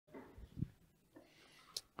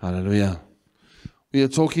Hallelujah. We are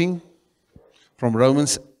talking from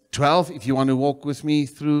Romans 12. If you want to walk with me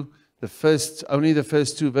through only the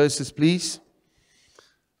first two verses, please.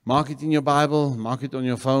 Mark it in your Bible, mark it on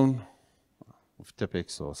your phone, with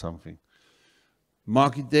Tipex or something.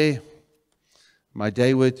 Mark it there. My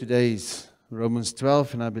day word today is Romans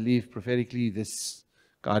 12, and I believe prophetically this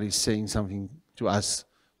God is saying something to us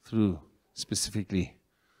through specifically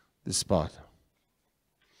this part.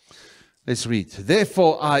 Let's read.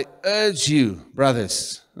 Therefore, I urge you,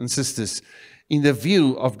 brothers and sisters, in the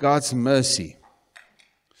view of God's mercy,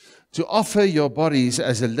 to offer your bodies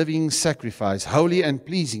as a living sacrifice, holy and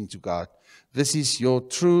pleasing to God. This is your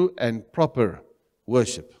true and proper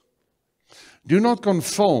worship. Do not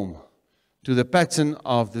conform to the pattern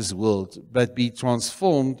of this world, but be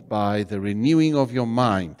transformed by the renewing of your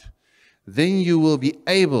mind. Then you will be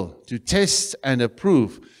able to test and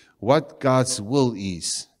approve what God's will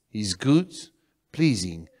is, His good,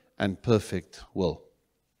 pleasing, and perfect will.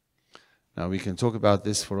 Now we can talk about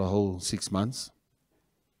this for a whole 6 months.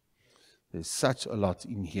 There's such a lot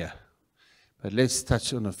in here. But let's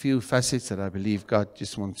touch on a few facets that I believe God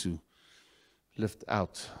just wants to lift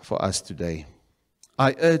out for us today.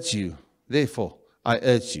 I urge you, therefore, I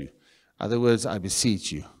urge you. In other words, I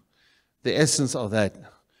beseech you. The essence of that,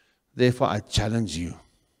 therefore, I challenge you.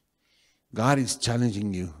 God is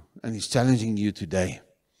challenging you, and He's challenging you today.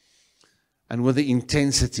 And with the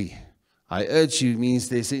intensity, I urge you means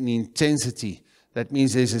there's an intensity. That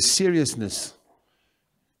means there's a seriousness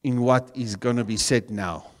in what is going to be said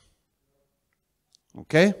now.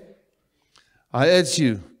 Okay? I urge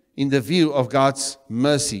you, in the view of God's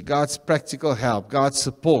mercy, God's practical help, God's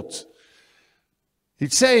support.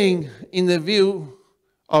 It's saying, in the view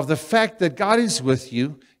of the fact that God is with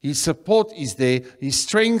you, His support is there, His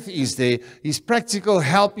strength is there, His practical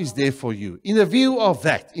help is there for you. In the view of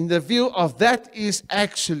that is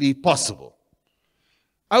actually possible.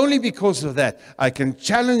 Only because of that, I can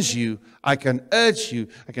challenge you, I can urge you,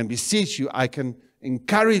 I can beseech you, I can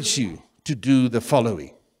encourage you to do the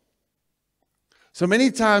following. So many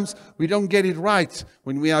times we don't get it right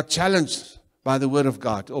when we are challenged by the Word of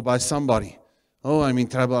God or by somebody. Oh, I'm in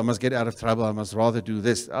trouble, I must get out of trouble, I must rather do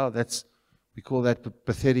this. We call that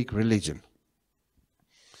pathetic religion.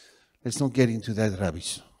 Let's not get into that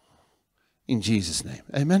rubbish. In Jesus' name.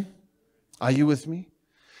 Amen? Are you with me?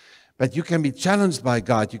 But you can be challenged by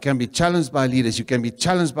God. You can be challenged by leaders. You can be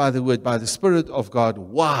challenged by the Word, by the Spirit of God.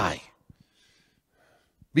 Why?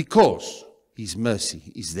 Because His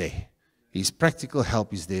mercy is there. His practical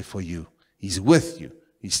help is there for you. He's with you.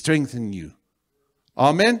 He's strengthening you.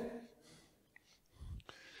 Amen?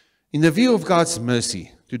 In the view of God's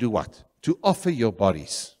mercy, to do what? To offer your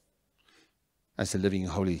bodies as a living,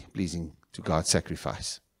 holy, pleasing to God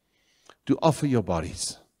sacrifice. To offer your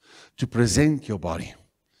bodies. To present your body.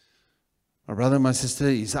 My brother, my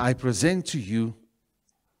sister, I present to you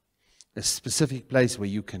a specific place where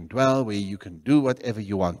you can dwell, where you can do whatever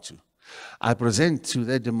you want to. I present to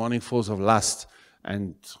that demonic force of lust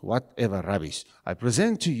and whatever rubbish. I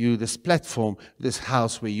present to you this platform, this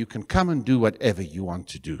house where you can come and do whatever you want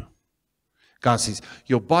to do. God says,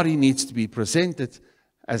 your body needs to be presented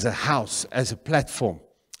as a house, as a platform,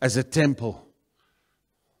 as a temple.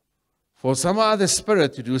 For some other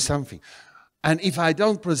spirit to do something. And if I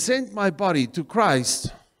don't present my body to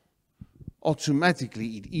Christ,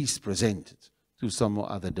 automatically it is presented to some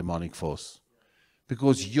other demonic force.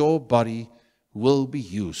 Because your body will be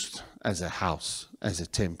used as a house, as a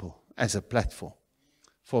temple, as a platform.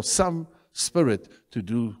 For some spirit to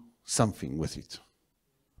do something with it.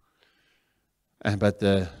 But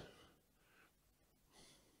the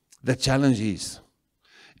challenge is,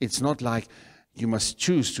 it's not like you must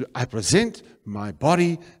choose to, I present my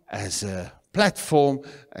body as a platform,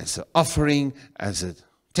 as an offering, as a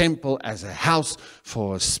temple, as a house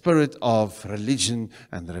for a spirit of religion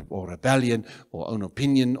or rebellion or own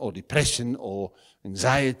opinion or depression or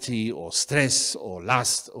anxiety or stress or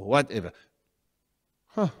lust or whatever.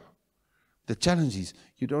 The challenge is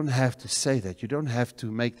you don't have to say that. You don't have to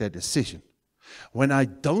make that decision. When I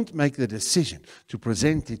don't make the decision to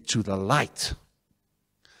present it to the light,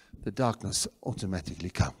 the darkness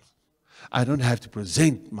automatically comes. I don't have to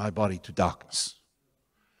present my body to darkness.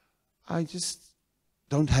 I just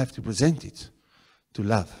don't have to present it to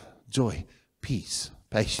love, joy, peace,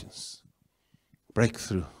 patience,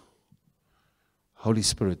 breakthrough, Holy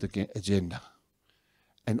Spirit agenda.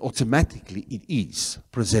 And automatically it is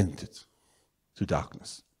presented to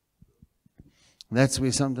darkness. And that's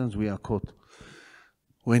where sometimes we are caught.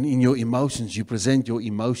 When in your emotions, you present your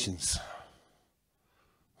emotions,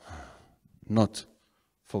 not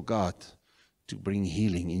for God to bring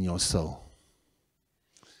healing in your soul.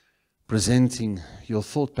 presenting your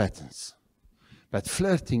thought patterns, but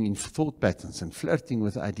flirting in thought patterns and flirting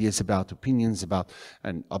with ideas about opinions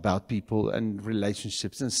about people and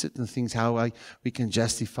relationships and certain things, we can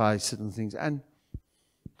justify certain things. And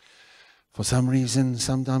for some reason,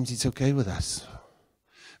 sometimes it's okay with us.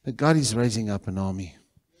 But God is raising up an army.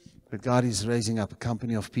 But God is raising up a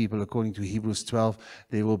company of people. According to Hebrews 12,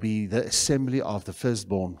 there will be the assembly of the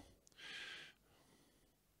firstborn.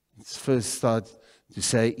 It's first start to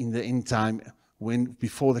say in the end time,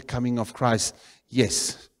 before the coming of Christ,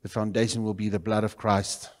 yes, the foundation will be the blood of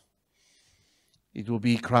Christ. It will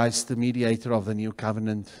be Christ, the mediator of the new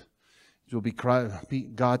covenant. It will be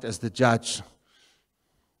God as the judge.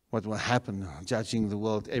 What will happen, judging the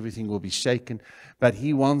world, everything will be shaken. But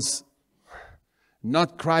He wants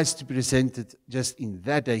not Christ to be presented just in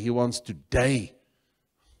that day. He wants today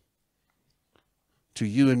to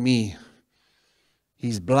you and me,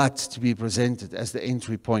 His blood to be presented as the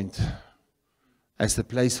entry point, as the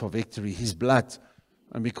place for victory. His blood,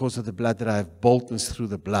 and because of the blood that I have boldness through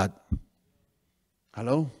the blood.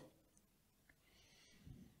 Hello?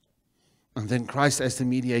 And then Christ as the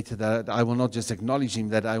mediator, that I will not just acknowledge Him,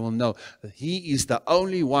 that I will know that He is the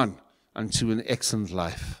only one unto an excellent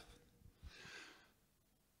life.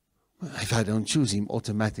 If I don't choose Him,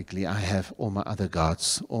 automatically I have all my other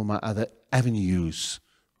gods, all my other avenues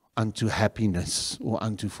unto happiness or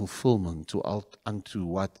unto fulfillment or unto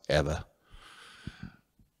whatever.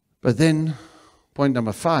 But then, point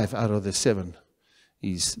number 5 out of the 7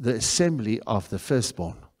 is the assembly of the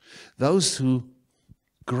firstborn. Those who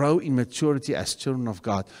grow in maturity as children of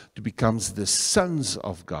God to become the sons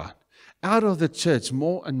of God. Out of the church,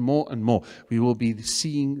 more and more and more, we will be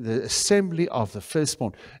seeing the assembly of the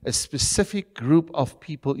firstborn, a specific group of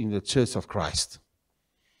people in the church of Christ.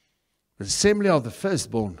 The assembly of the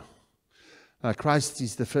firstborn. Christ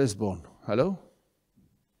is the firstborn. Hello?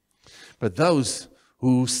 But those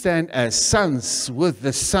who stand as sons with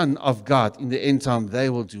the Son of God in the end time,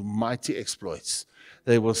 they will do mighty exploits.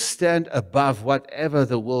 They will stand above whatever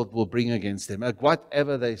the world will bring against them.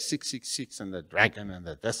 Whatever the 666 and the dragon and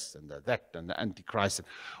the this and the that and the Antichrist. And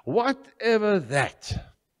whatever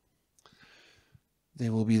that.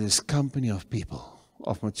 There will be this company of people,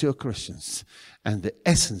 of mature Christians. And the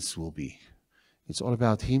essence will be, it's all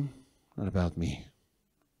about Him, not about me.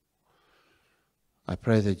 I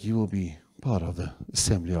pray that you will be part of the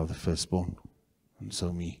assembly of the firstborn. And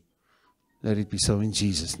so me. Let it be so in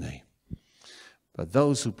Jesus' name. But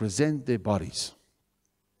those who present their bodies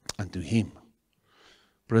unto Him,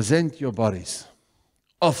 present your bodies,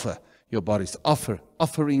 offer your bodies.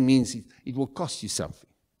 Offering means it will cost you something.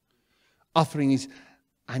 Offering is,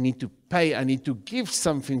 I need to pay, I need to give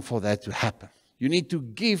something for that to happen. You need to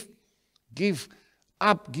give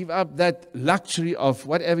up that luxury of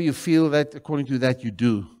whatever you feel that according to that you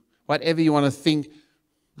do. Whatever you want to think,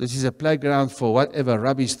 this is a playground for whatever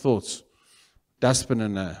rubbish thoughts. Dustbin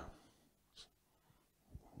and I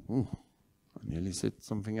nearly said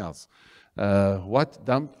something else. What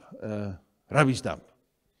dump? Rubbish dump.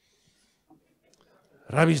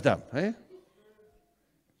 Rubbish dump, eh?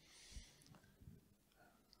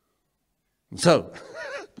 So,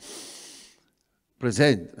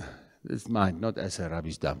 present this mind not as a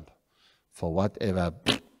rubbish dump for whatever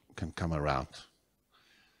can come around.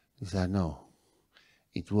 He said, no,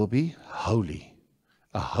 it will be holy,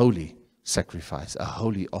 a holy sacrifice, a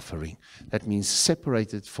holy offering. That means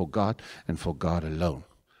separated for God and for God alone.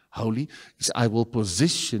 Holy is I will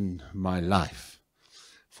position my life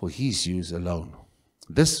for His use alone.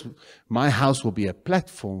 My house will be a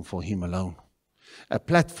platform for Him alone. A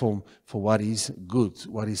platform for what is good,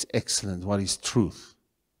 what is excellent, what is truth.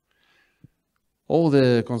 All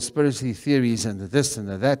the conspiracy theories and the this and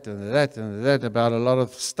the that and the that and the that about a lot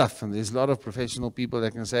of stuff. And there's a lot of professional people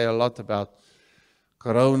that can say a lot about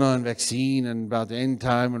Corona and vaccine and about the end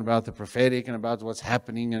time and about the prophetic and about what's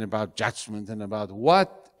happening and about judgment and about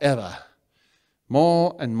whatever.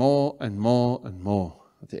 More and more and more and more.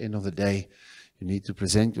 At the end of the day, you need to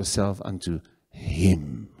present yourself unto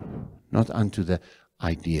Him, not unto the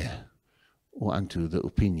idea or unto the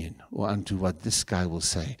opinion or unto what this guy will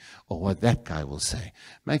say or what that guy will say.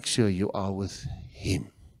 Make sure you are with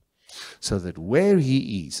Him so that where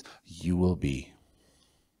He is, you will be.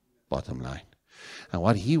 Bottom line. And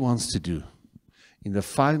what He wants to do in the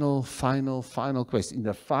final quest, in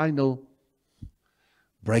the final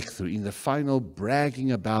breakthrough, in the final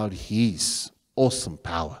bragging about His awesome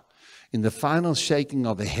power, in the final shaking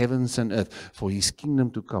of the heavens and earth for His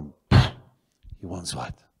kingdom to come, He wants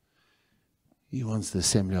what? He wants the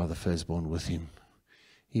assembly of the firstborn with Him.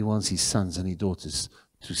 He wants His sons and His daughters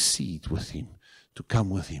to see it with Him, to come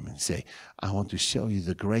with him and say, I want to show you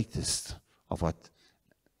the greatest of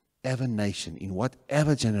whatever nation, in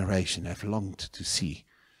whatever generation have longed to see.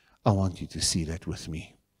 I want you to see that with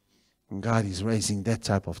me. And God is raising that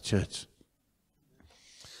type of church.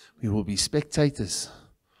 We will be spectators,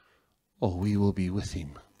 or we will be with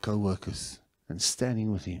him, co-workers, and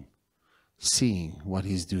standing with him, seeing what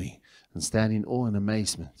he's doing, and stand in awe and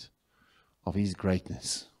amazement of his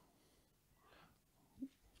greatness.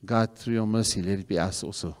 God, through your mercy, let it be us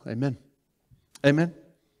also. Amen. Amen.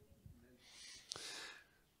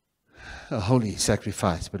 A holy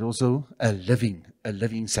sacrifice, but also a living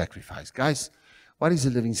sacrifice. Guys, what is a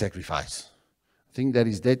living sacrifice? A thing that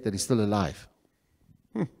is dead, that is still alive.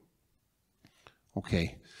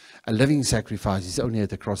 Okay. A living sacrifice is only at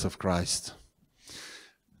the cross of Christ.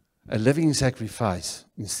 A living sacrifice,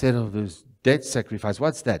 instead of those dead sacrifice,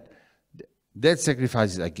 what's that? Dead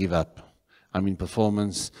sacrifice is I give up. I'm in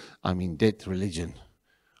performance. I'm in dead religion.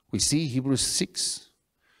 We see Hebrews 6.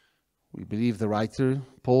 We believe the writer,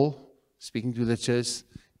 Paul, speaking to the church,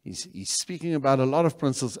 he's speaking about a lot of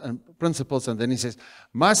principles, and then he says,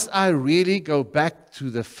 must I really go back to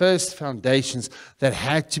the first foundations that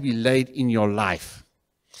had to be laid in your life?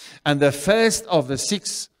 And the first of the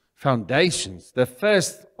 6 foundations, the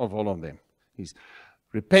first of all of them, is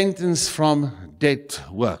repentance from dead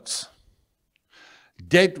works.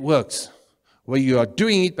 Dead works, where you are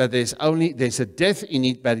doing it, but there's a death in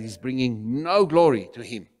it, but it's bringing no glory to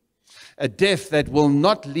him. A death that will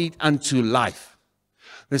not lead unto life.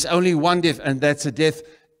 There's only one death, and that's a death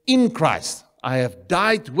in Christ. I have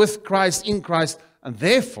died with Christ, in Christ, and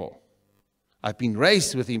therefore I've been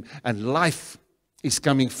raised with him, and life is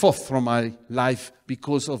coming forth from my life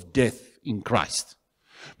because of death in Christ.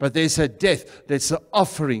 But there's a death, there's an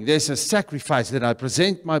offering, there's a sacrifice that I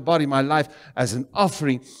present my body, my life as an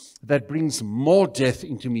offering that brings more death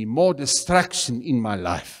into me, more destruction in my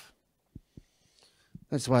life.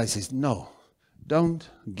 That's why he says, no, don't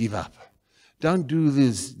give up. Don't do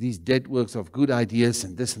these dead works of good ideas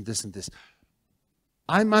and this and this and this.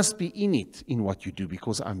 I must be in it, in what you do,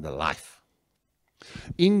 because I'm the life.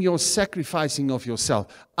 In your sacrificing of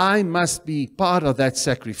yourself, I must be part of that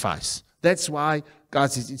sacrifice. That's why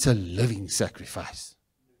God says it's a living sacrifice.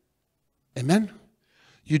 Amen?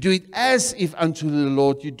 You do it as if unto the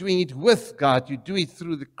Lord. You're doing it with God. You do it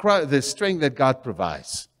through the strength that God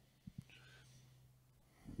provides.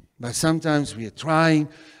 But sometimes we are trying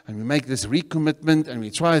and we make this recommitment and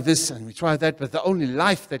we try this and we try that, but the only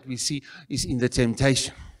life that we see is in the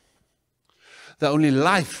temptation. The only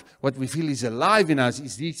life, what we feel is alive in us,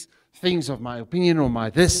 is these things of my opinion or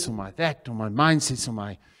my this or my that or my mindsets or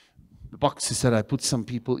my boxes that I put some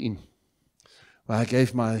people in. Where I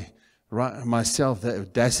gave myself the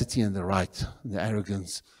audacity and the right, and the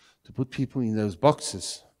arrogance to put people in those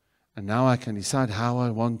boxes. And now I can decide how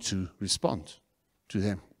I want to respond to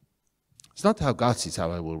them. It's not how God sees how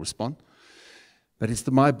I will respond, but it's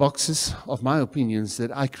my boxes of my opinions that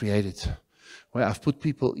I created, where I've put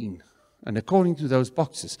people in. And according to those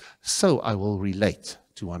boxes, so I will relate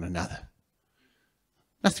to one another.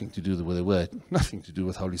 Nothing to do with the Word, nothing to do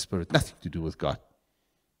with Holy Spirit, nothing to do with God.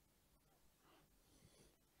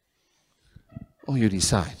 Or you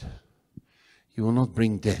decide, you will not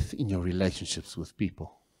bring death in your relationships with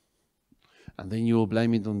people. And then you will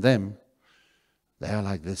blame it on them. They are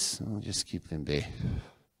like this, oh, just keep them there.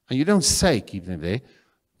 And you don't say keep them there,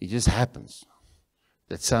 it just happens.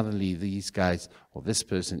 That suddenly these guys or this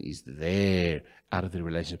person is there out of the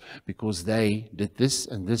relationship because they did this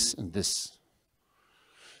and this and this.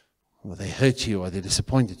 Or they hurt you, or they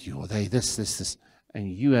disappointed you, or they this.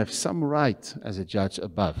 And you have some right as a judge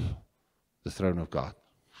above the throne of God.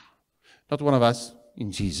 Not one of us,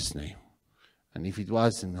 in Jesus' name. And if it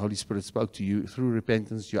was, and the Holy Spirit spoke to you through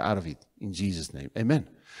repentance, you're out of it, in Jesus' name. Amen.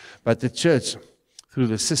 But the church, through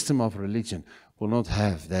the system of religion, will not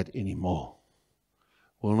have that anymore.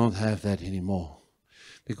 Will not have that anymore.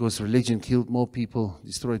 Because religion killed more people,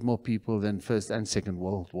 destroyed more people than First and Second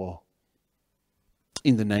World War.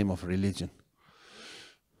 In the name of religion.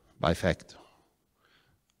 By fact.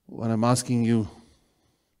 When I'm asking you,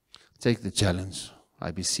 take the challenge.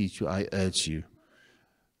 I beseech you, I urge you.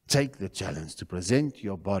 Take the challenge to present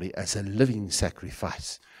your body as a living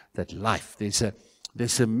sacrifice. That life,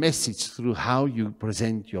 there's a message through how you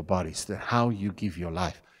present your bodies, how you give your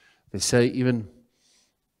life. They say even,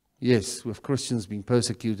 yes, with Christians being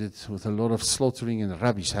persecuted, with a lot of slaughtering and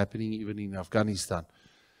rubbish happening even in Afghanistan,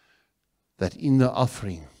 that in the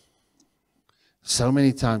offering, so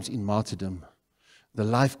many times in martyrdom, the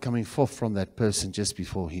life coming forth from that person just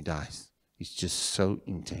before he dies is just so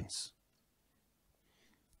intense.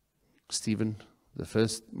 Stephen, the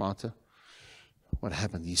first martyr, what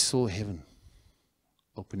happened? He saw heaven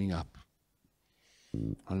opening up.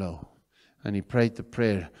 Hello. And he prayed the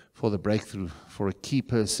prayer for the breakthrough, for a key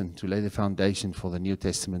person to lay the foundation for the New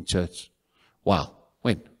Testament church. Wow.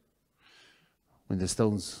 When? When the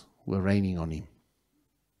stones were raining on him.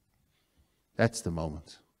 That's the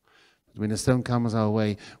moment. But when a stone comes our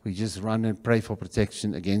way, we just run and pray for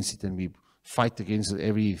protection against it, and we fight against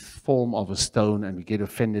every form of a stone, and we get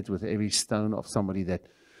offended with every stone of somebody that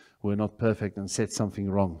were not perfect and said something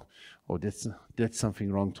wrong or did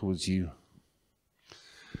something wrong towards you.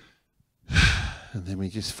 And then we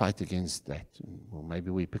just fight against that. Or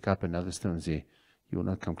maybe we pick up another stone and say, you will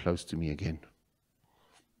not come close to me again.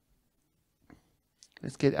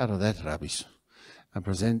 Let's get out of that rubbish and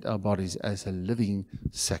present our bodies as a living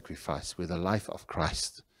sacrifice where the life of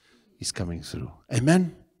Christ is coming through.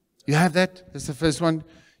 Amen? You have that? That's the first one.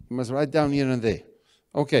 You must write down here and there.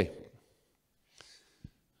 Okay.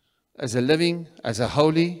 As a living, as a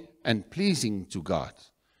holy, and pleasing to God.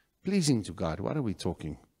 Pleasing to God. What are we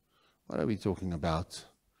talking? What are we talking about?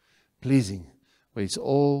 Pleasing. Well, it's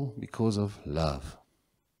all because of love.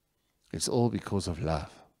 It's all because of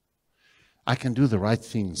love. I can do the right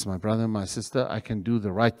things, my brother and my sister. I can do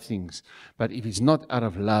the right things. But if it's not out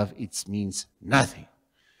of love, it means nothing.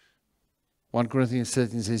 1 Corinthians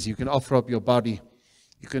 13 says you can offer up your body.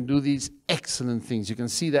 You can do these excellent things. You can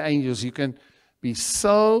see the angels. You can be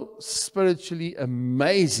so spiritually,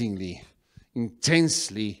 amazingly,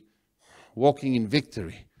 intensely walking in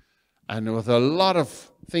victory. And with a lot of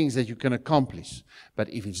things that you can accomplish. But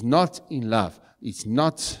if it's not in love, it's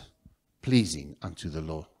not pleasing unto the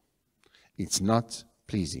Lord. It's not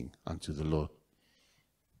pleasing unto the Lord.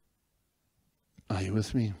 Are you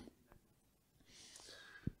with me?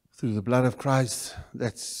 Through the blood of Christ,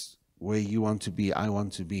 that's where you want to be, I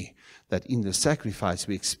want to be. That in the sacrifice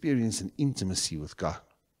we experience an intimacy with God.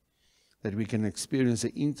 That we can experience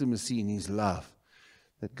an intimacy in His love.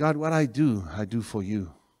 That God, what I do for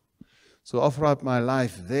you. So offer up my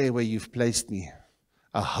life there where you've placed me.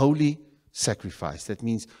 A holy sacrifice. That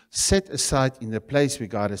means set aside in the place where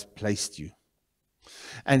God has placed you.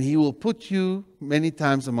 And He will put you many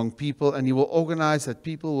times among people, and He will organize that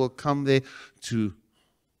people will come there to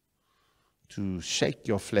shake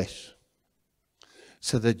your flesh.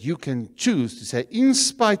 So that you can choose to say, in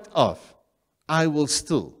spite of, I will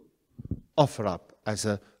still offer up as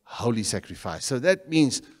a holy sacrifice. So that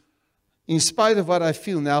means, in spite of what I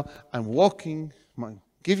feel now, I'm walking,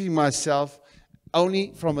 giving myself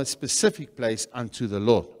only from a specific place unto the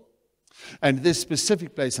Lord. And this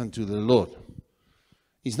specific place unto the Lord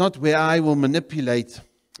is not where I will manipulate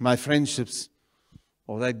my friendships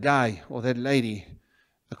or that guy or that lady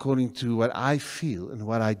according to what I feel and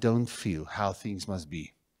what I don't feel, how things must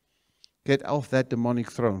be. Get off that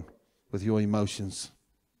demonic throne with your emotions.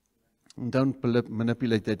 And don't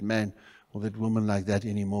manipulate that man or that woman like that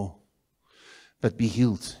anymore. But be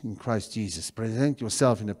healed in Christ Jesus. Present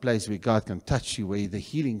yourself in a place where God can touch you, where the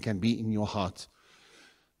healing can be in your heart,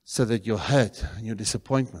 so that your hurt and your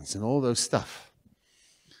disappointments and all those stuff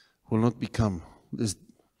will not become this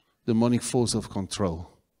demonic force of control.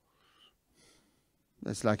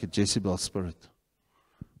 That's like a Jezebel spirit.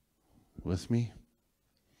 With me?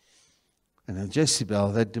 And a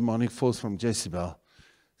Jezebel, that demonic force from Jezebel,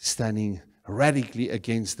 standing radically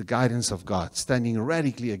against the guidance of God, standing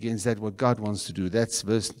radically against that what God wants to do. That's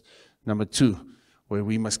verse number 2, where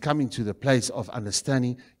we must come into the place of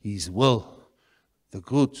understanding His will, the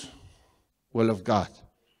good will of God,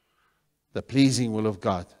 the pleasing will of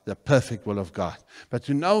God, the perfect will of God. But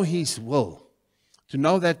to know His will, to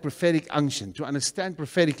know that prophetic unction, to understand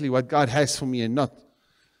prophetically what God has for me and not,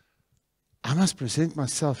 I must present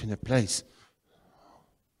myself in a place.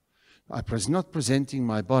 I'm not presenting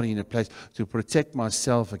my body in a place to protect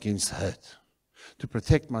myself against hurt, to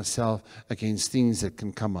protect myself against things that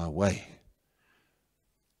can come my way.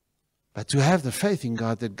 But to have the faith in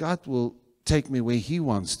God that God will take me where He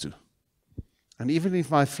wants to. And even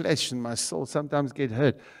if my flesh and my soul sometimes get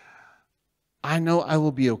hurt, I know I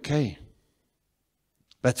will be okay.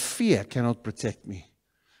 But fear cannot protect me.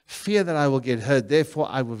 Fear that I will get hurt, therefore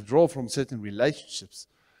I withdraw from certain relationships.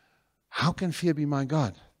 How can fear be my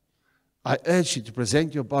God? I urge you to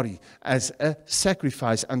present your body as a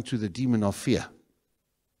sacrifice unto the demon of fear,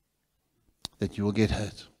 that you will get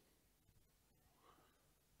hurt.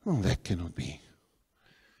 Oh, that cannot be.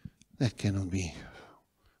 That cannot be.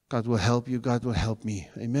 God will help you. God will help me.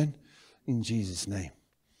 Amen. In Jesus' name.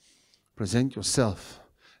 Present yourself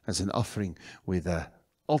as an offering where the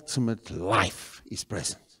ultimate life is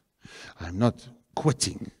present. I'm not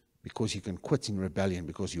quitting because you can quit in rebellion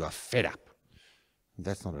because you are fed up.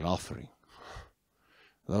 That's not an offering.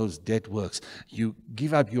 those dead works. You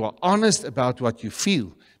give up. You are honest about what you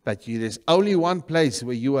feel. But there's only one place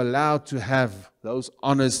where you are allowed to have those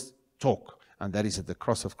honest talk. And that is at the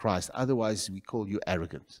cross of Christ. Otherwise, we call you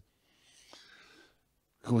arrogant.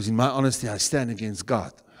 Because in my honesty, I stand against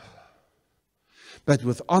God. But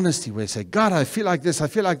with honesty, where I say, God, I feel like this, I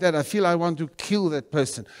feel like that, I feel I want to kill that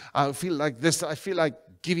person. I feel like this, I feel like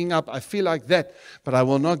giving up, I feel like that. But I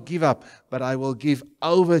will not give up, but I will give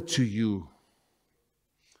over to you.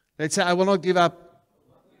 Let's say, I will not give up.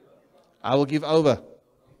 I will give over.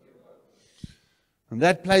 And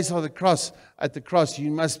that place of the cross, at the cross,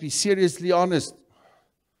 you must be seriously honest.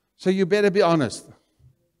 So you better be honest.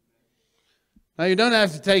 Now, you don't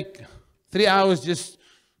have to take 3 hours just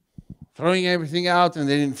throwing everything out and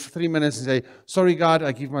then in 3 minutes and say, sorry, God,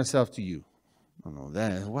 I give myself to you. No,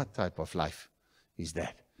 what type of life is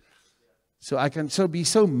that? So I can be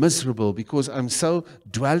so miserable because I'm so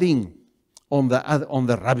dwelling on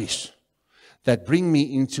the rubbish that bring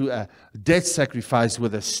me into a death sacrifice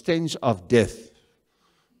with a stench of death.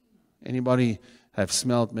 Anybody have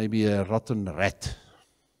smelled maybe a rotten rat?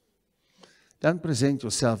 Don't present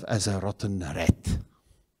yourself as a rotten rat.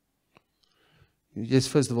 You're just,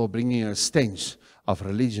 first of all, bringing a stench of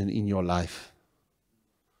religion in your life.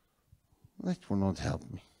 That will not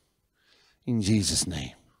help me. In Jesus'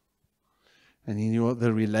 name. And in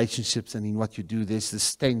the relationships and in what you do, there's the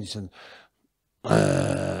stench and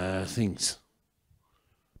things.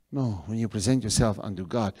 No, when you present yourself unto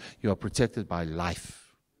God, you are protected by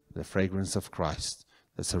life, the fragrance of Christ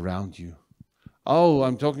that's around you. Oh,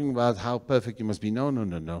 I'm talking about how perfect you must be.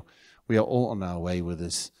 No. We are all on our way with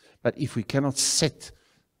this. But if we cannot set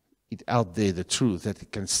it out there, the truth, that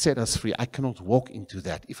it can set us free, I cannot walk into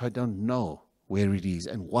that if I don't know where it is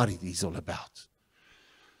and what it is all about.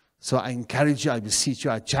 So I encourage you, I beseech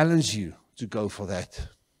you, I challenge you to go for that.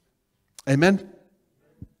 Amen?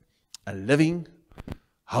 A living,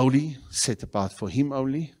 holy, set apart for Him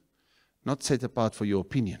only, not set apart for your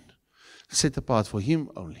opinion, set apart for Him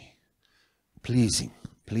only. Pleasing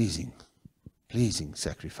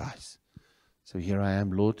sacrifice. So here I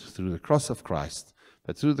am, Lord, through the cross of Christ.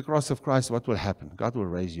 But through the cross of Christ, what will happen? God will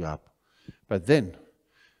raise you up. But then,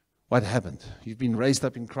 what happened? You've been raised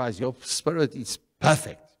up in Christ. Your spirit is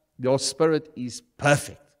perfect. Your spirit is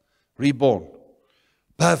perfect. Reborn.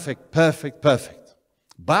 Perfect.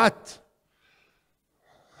 But,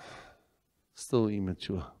 still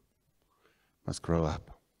immature. Must grow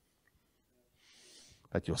up.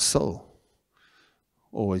 But your soul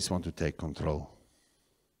always want to take control.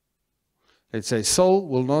 Let's say soul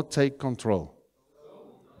will not take control.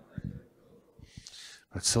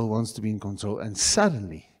 But soul wants to be in control. And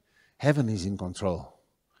suddenly, heaven is in control.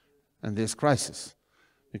 And there's crisis.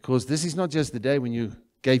 Because this is not just the day when you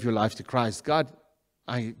gave your life to Christ. God,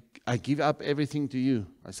 I give up everything to you.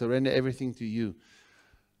 I surrender everything to you.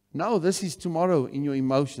 No, this is tomorrow in your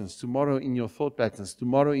emotions, tomorrow in your thought patterns,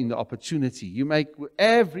 tomorrow in the opportunity. You make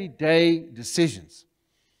everyday decisions.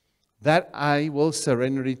 That I will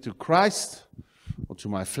surrender it to Christ, or to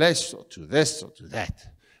my flesh, or to this, or to that.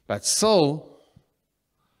 But soul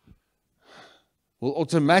will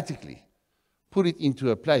automatically put it into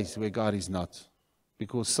a place where God is not.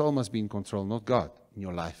 Because soul must be in control, not God, in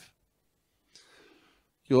your life.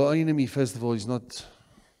 Your enemy, first of all, is not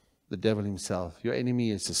the devil himself. Your enemy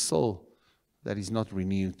is a soul that is not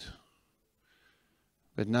renewed.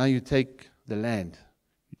 But now you take the land,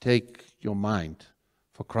 you take your mind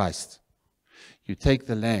for Christ. You take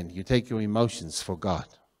the land, you take your emotions for God.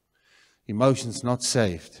 Emotions not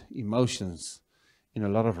saved, emotions in a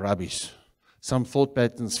lot of rubbish. Some thought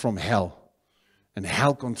patterns from hell, and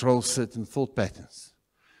hell controls certain thought patterns.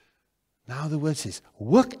 Now the word says,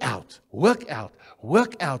 work out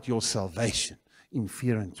your salvation in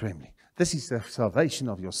fear and trembling. This is the salvation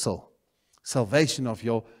of your soul, salvation of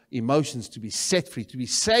your emotions, to be set free, to be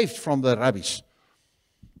saved from the rubbish.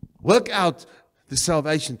 Work out the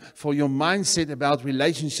salvation for your mindset about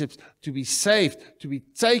relationships, to be saved, to be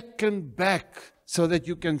taken back so that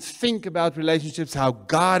you can think about relationships how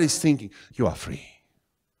God is thinking. You are free.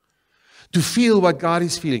 To feel what God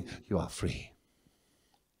is feeling, you are free.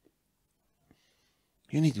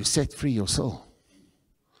 You need to set free your soul.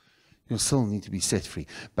 Your soul needs to be set free.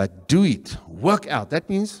 But do it. Work out. That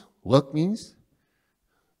means, work means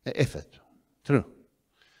effort. True.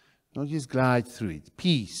 Not just glide through it.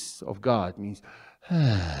 Peace of God means,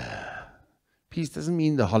 peace doesn't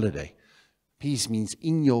mean the holiday. Peace means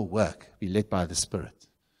in your work, be led by the Spirit.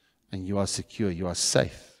 And you are secure, you are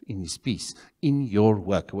safe in His peace. In your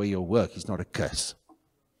work, where your work is not a curse.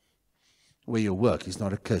 Where your work is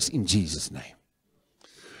not a curse, in Jesus' name.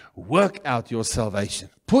 Work out your salvation.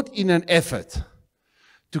 Put in an effort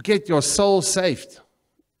to get your soul saved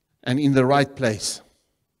and in the right place.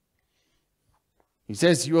 He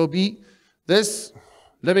says you will be this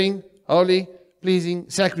living, holy, pleasing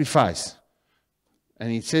sacrifice.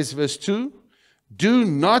 And it says, verse 2, do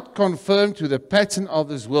not conform to the pattern of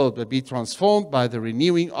this world, but be transformed by the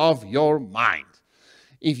renewing of your mind.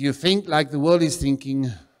 If you think like the world is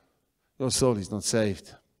thinking, your soul is not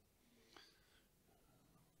saved.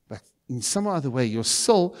 But in some other way, your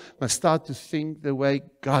soul must start to think the way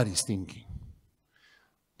God is thinking.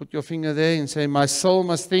 Put your finger there and say, my soul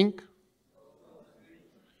must think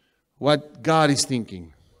what God is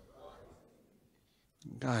thinking.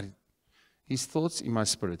 God, His thoughts in my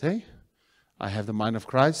spirit, eh? I have the mind of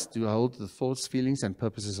Christ to hold the thoughts, feelings, and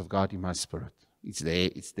purposes of God in my spirit. It's there,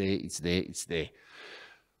 it's there, it's there, it's there.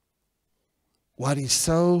 What is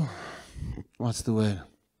so, what's the word?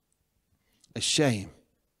 A shame.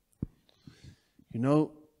 You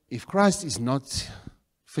know, if Christ is not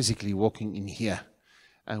physically walking in here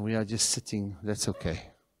and we are just sitting, that's okay.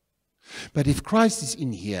 But if Christ is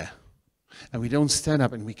in here and we don't stand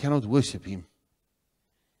up and we cannot worship Him,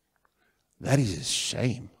 that is a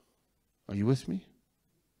shame. Are you with me?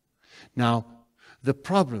 Now, the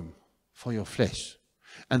problem for your flesh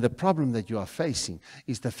and the problem that you are facing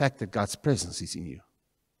is the fact that God's presence is in you.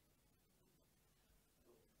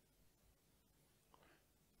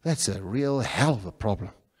 That's a real hell of a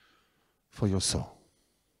problem for your soul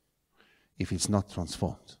if it's not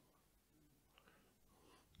transformed.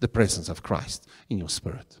 The presence of Christ in your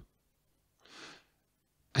spirit.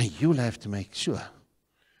 And you'll have to make sure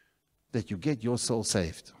that you get your soul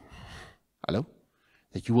saved. Hello?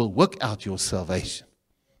 That you will work out your salvation.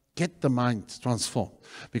 Get the mind transformed.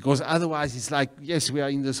 Because otherwise it's like, yes, we are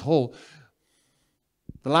in this hall.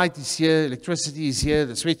 The light is here, electricity is here,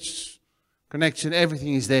 the switch, connection,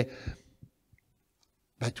 everything is there.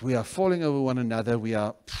 But we are falling over one another. We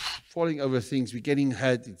are falling over things. We're getting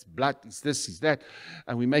hurt. It's blood, it's this, it's that.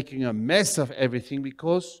 And we're making a mess of everything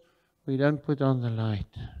because we don't put on the light.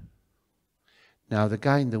 Now, the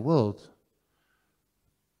guy in the world,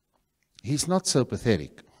 he's not so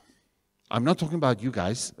pathetic. I'm not talking about you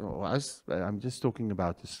guys or us. I'm just talking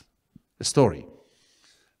about the story.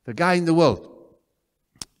 The guy in the world.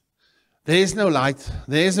 There is no light.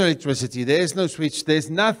 There is no electricity. There is no switch. There's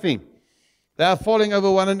nothing. They are falling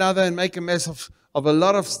over one another and make a mess of a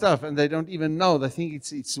lot of stuff, and they don't even know. They think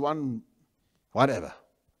it's one whatever.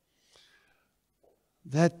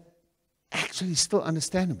 That actually is still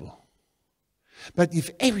understandable. But if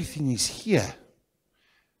everything is here,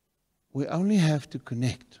 we only have to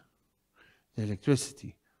connect the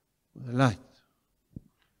electricity with the light.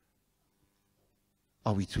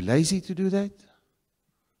 Are we too lazy to do that?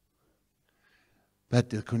 But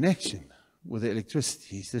the connection with the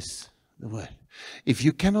electricity is this, the Word. If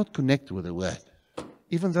you cannot connect with the Word,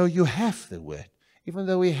 even though you have the Word, even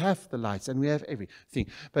though we have the lights and we have everything,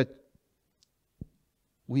 but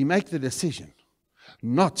we make the decision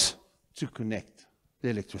not to connect the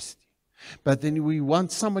electricity. But then we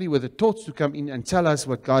want somebody with a torch to come in and tell us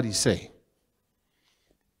what God is saying.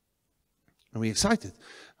 And we're excited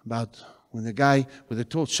about when the guy with the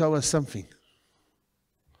torch shows us something.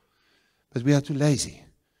 But we are too lazy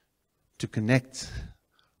to connect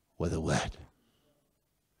with the Word.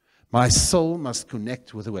 My soul must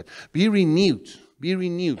connect with the Word. Be renewed. Be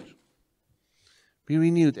renewed. Be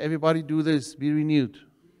renewed. Everybody do this. Be renewed.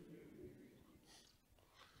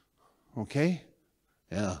 Okay?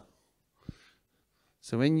 Yeah.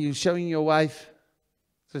 So when you're showing your wife,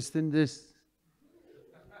 just in this,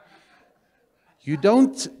 you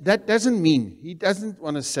don't, that doesn't mean, he doesn't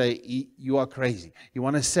want to say you are crazy. You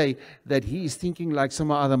want to say that he is thinking like some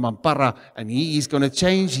other mampara and he is going to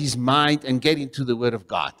change his mind and get into the Word of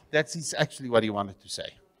God. That's actually what he wanted to say.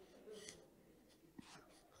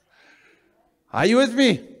 Are you with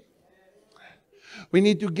me? We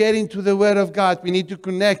need to get into the Word of God. We need to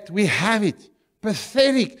connect. We have it.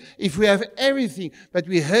 Pathetic if we have everything, but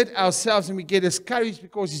we hurt ourselves and we get discouraged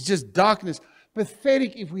because it's just darkness.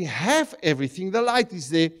 Pathetic if we have everything. The light is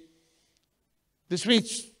there, the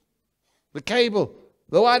switch, the cable,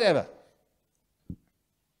 the whatever.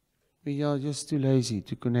 We are just too lazy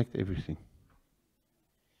to connect everything.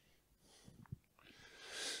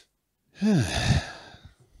 And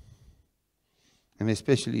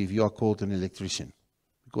especially if you are called an electrician.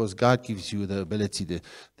 Because God gives you the ability,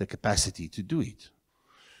 the capacity to do it.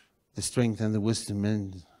 The strength and the wisdom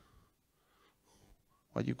and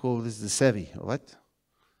what you call this, the savvy, or what?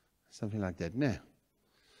 Something like that. No.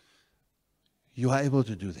 You are able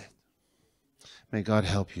to do that. May God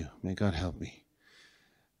help you. May God help me.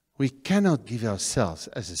 We cannot give ourselves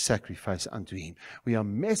as a sacrifice unto Him. We are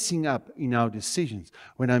messing up in our decisions.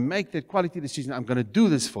 When I make that quality decision, I'm going to do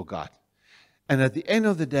this for God. And at the end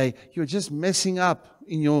of the day, you're just messing up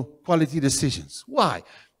in your quality decisions. Why?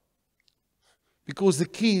 Because the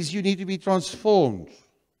key is you need to be transformed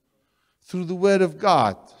through the Word of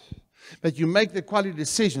God. But you make the quality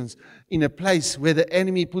decisions in a place where the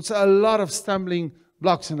enemy puts a lot of stumbling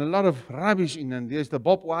blocks and a lot of rubbish in, and there's the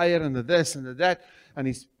barbed wire and the this and the that, and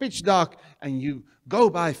it's pitch dark, and you go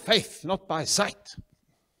by faith, not by sight.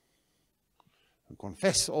 And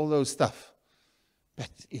confess all those stuff. But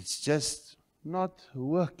it's just not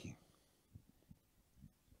working.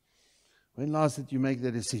 When last did you make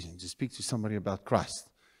the decision to speak to somebody about Christ?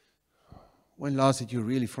 When last did you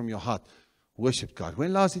really from your heart worship God?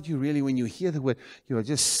 When last did you really, when you hear the word, you are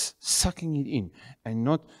just sucking it in and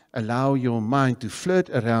not allow your mind to flirt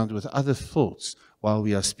around with other thoughts while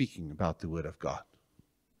we are speaking about the word of God?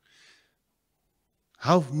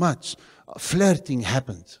 How much flirting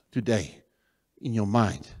happened today in your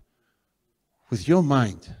mind? With your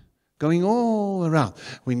mind going all around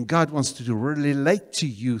when God wants to relate to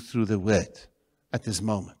you through the word at this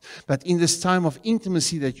moment. But in this time of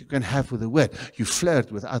intimacy that you can have with the word, you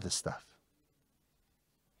flirt with other stuff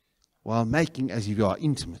while making as if you are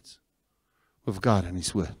intimate with God and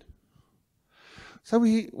His word. So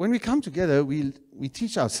when we come together, we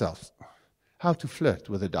teach ourselves how to flirt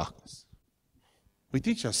with the darkness. We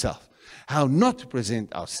teach ourselves how not to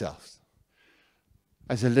present ourselves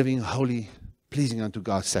as a living, holy, pleasing unto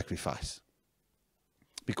God sacrifice.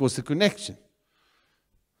 Because the connection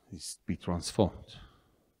is to be transformed.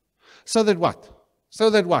 So that what? So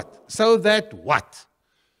that what? So that what?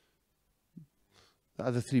 The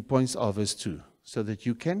other 3 points are verse 2. So that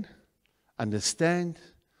you can understand,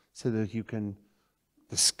 so that you can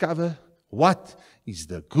discover what is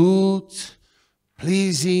the good,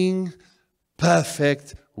 pleasing,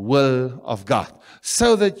 perfect will of God.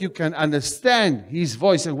 So that you can understand His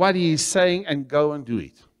voice and what He is saying and go and do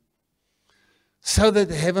it. So that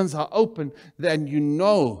the heavens are open, then you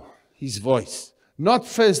know His voice. Not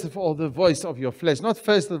first of all the voice of your flesh, not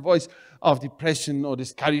first the voice of depression or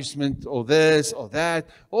discouragement or this or that,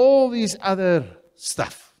 all these other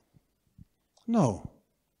stuff. No.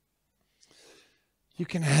 You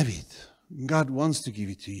can have it. God wants to give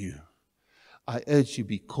it to you. I urge you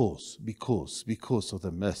because of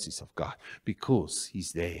the mercies of God, because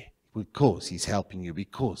He's there, because He's helping you,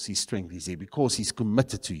 because His strength is there, because He's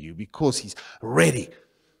committed to you, because He's ready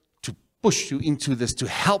to push you into this, to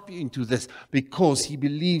help you into this, because He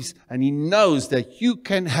believes and He knows that you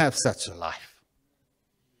can have such a life.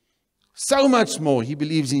 So much more He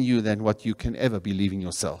believes in you than what you can ever believe in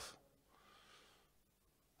yourself.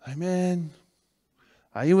 Amen.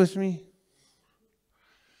 Are you with me?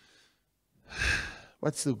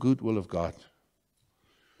 What's the good will of God?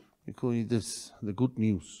 We call it this, the good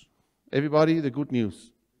news. Everybody, the good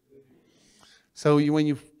news. So when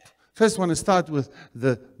you first want to start with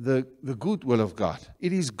the good will of God,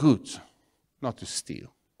 it is good not to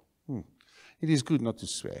steal. It is good not to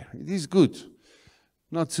swear. It is good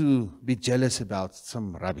not to be jealous about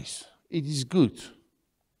some rubbish. It is good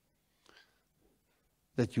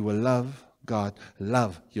that you will love God,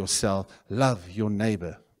 love yourself, love your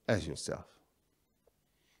neighbor as yourself.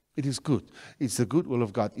 It is good. It's the good will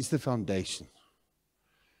of God. It's the foundation.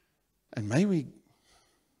 And may we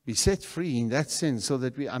be set free in that sense so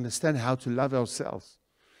that we understand how to love ourselves.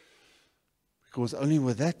 Because only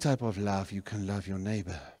with that type of love you can love your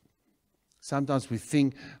neighbor. Sometimes we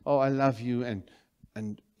think, oh, I love you,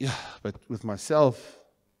 and yeah, but with myself,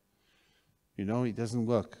 it doesn't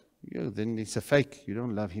work. Then it's a fake. You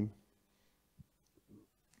don't love him.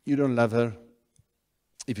 You don't love her.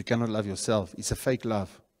 If you cannot love yourself, it's a fake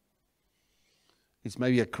love. It's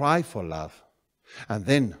maybe a cry for love. And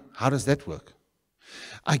then, how does that work?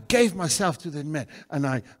 I gave myself to that man, and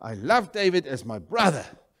I loved David as my brother.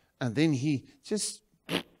 And then he just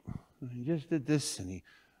did this, and he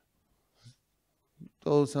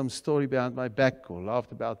told some story behind my back, or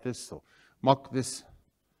laughed about this, or mocked this.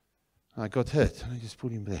 I got hurt, and I just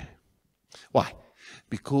put him there. Why?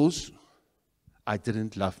 Because I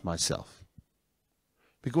didn't love myself.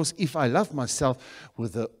 Because if I love myself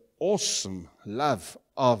with the awesome love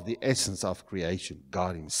of the essence of creation,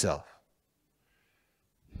 God Himself,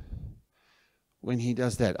 when He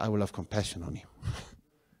does that, I will have compassion on him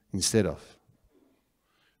instead of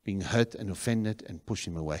being hurt and offended and push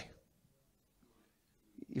him away.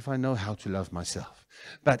 If I know how to love myself.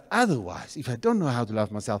 But otherwise, if I don't know how to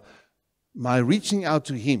love myself, my reaching out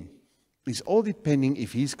to Him is all depending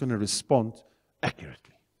if He's going to respond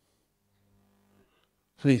accurately.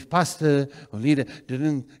 So if pastor or leader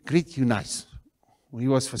didn't greet you nice, or he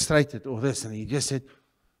was frustrated or this, and he just said,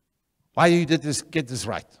 why you did this, get this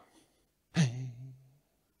right.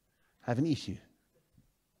 Have an issue.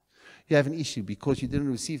 You have an issue because you didn't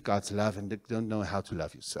receive God's love and don't know how to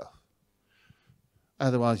love yourself.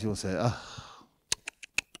 Otherwise, you'll say, oh,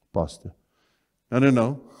 pastor.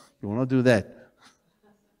 No. You will not do that.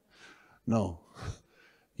 No.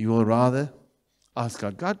 You will rather ask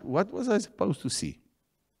God, God, what was I supposed to see?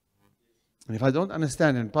 And if I don't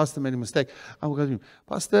understand and pastor made a mistake, I will go to him,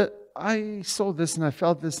 Pastor, I saw this and I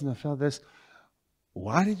felt this and I felt this.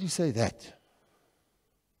 Why did you say that?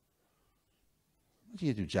 I'm not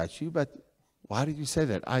here to judge you, but why did you say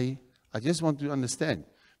that? I just want to understand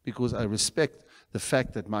because I respect the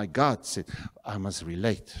fact that my God said, I must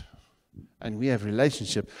relate. And we have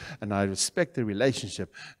relationship, and I respect the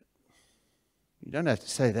relationship. You don't have to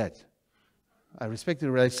say that. I respect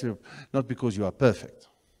the relationship not because you are perfect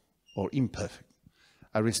or imperfect.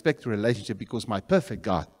 I respect the relationship because my perfect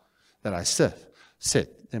God that I serve said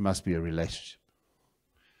there must be a relationship.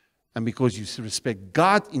 And because you respect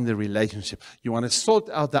God in the relationship, you want to sort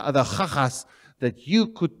out the other chachas that you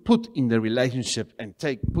could put in the relationship and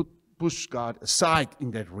push God aside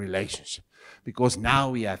in that relationship. Because now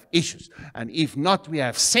we have issues. And if not, we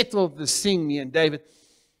have settled this thing, me and David.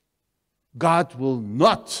 God will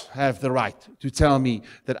not have the right to tell me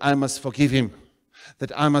that I must forgive him,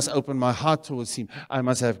 that I must open my heart towards him, I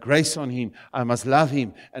must have grace on him, I must love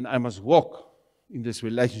him, and I must walk in this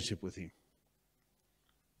relationship with him.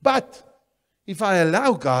 But if I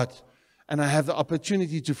allow God and I have the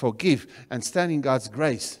opportunity to forgive and stand in God's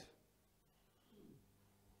grace,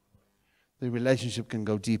 the relationship can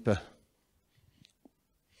go deeper.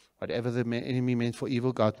 Whatever the enemy meant for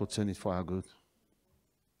evil, God will turn it for our good.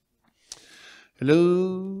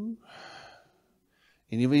 Hello?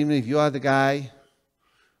 And even if you are the guy,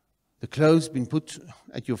 the clothes been put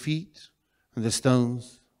at your feet and the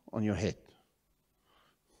stones on your head.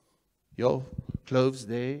 Your clothes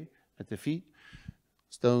there at the feet,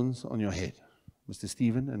 stones on your head. Mr.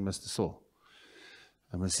 Stephen and Mr. Saul.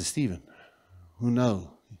 And Mr. Stephen, who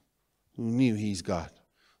knew he's God,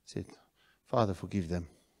 said, Father, forgive them.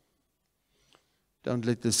 Don't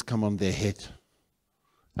let this come on their head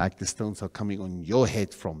like the stones are coming on your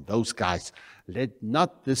head from those guys. Let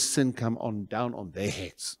not this sin come down on their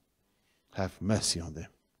heads. Have mercy on them.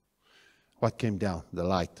 What came down? The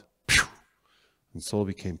light. And Saul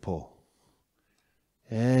became Paul.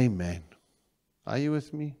 Amen. Are you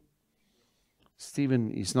with me?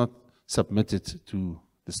 Stephen is not submitted to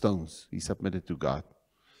the stones. He submitted to God.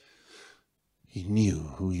 He knew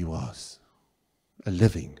who he was. A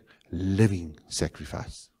living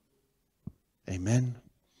sacrifice. Amen.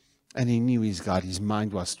 And he knew his God. His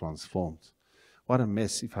mind was transformed. What a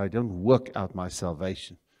mess if I don't work out my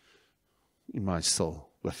salvation in my soul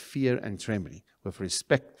with fear and trembling, with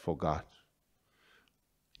respect for God.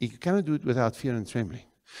 You cannot do it without fear and trembling,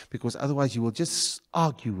 because otherwise you will just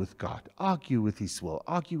argue with God, argue with his will,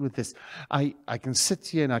 argue with this. I can sit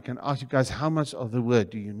here and I can ask you guys, how much of the word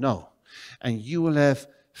do you know? And you will have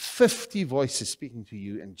 50 voices speaking to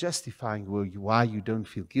you and justifying why you don't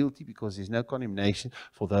feel guilty, because there's no condemnation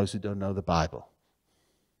for those who don't know the Bible.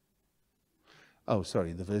 Oh,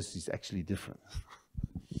 sorry, the verse is actually different.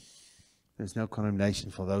 There's no condemnation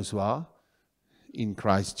for those who are in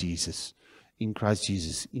Christ Jesus. In Christ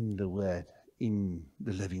Jesus, in the Word, in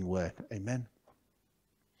the living Word. Amen.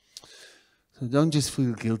 So don't just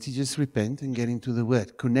feel guilty, just repent and get into the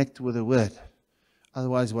Word. Connect with the Word.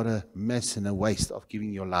 Otherwise, what a mess and a waste of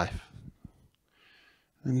giving your life.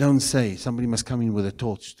 And don't say somebody must come in with a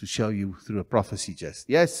torch to show you through a prophecy just.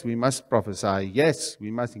 Yes, we must prophesy. Yes,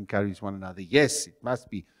 we must encourage one another. Yes, it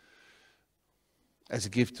must be as a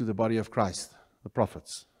gift to the body of Christ, the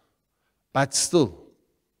prophets. But still,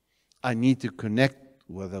 I need to connect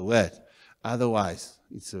with the Word. Otherwise,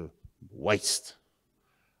 it's a waste.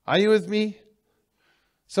 Are you with me?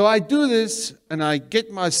 So I do this, and I get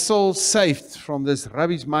my soul saved from this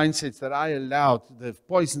rubbish mindset that I allowed, the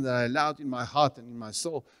poison that I allowed in my heart and in my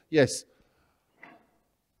soul. Yes.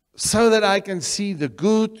 So that I can see the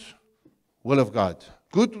good will of God.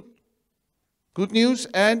 Good news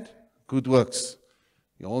and good works.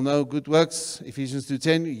 You all know good works. Ephesians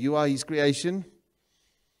 2:10, you are His creation.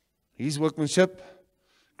 His workmanship,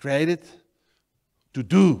 created to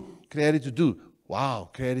do. Created to do. Wow,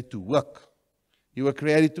 created to work. You were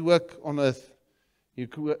created to work on earth.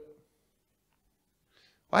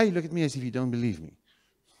 Why you look at me as if you don't believe me?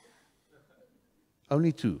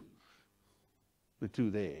 Only two. The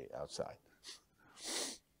two there outside.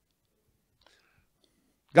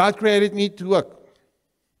 God created me to work.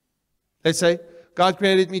 Let's say, God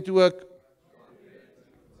created me to work.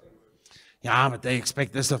 Yeah, but they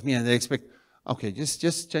expect this of me and they expect... Okay,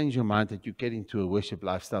 just change your mind that you get into a worship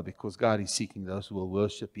lifestyle because God is seeking those who will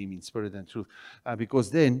worship Him in spirit and truth.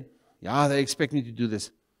 Because then, yeah, they expect me to do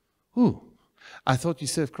this. Who? I thought you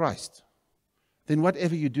served Christ. Then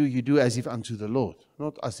whatever you do as if unto the Lord,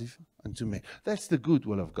 not as if unto men. That's the good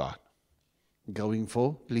will of God. Going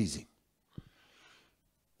for pleasing.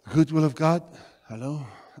 Good will of God. Hello?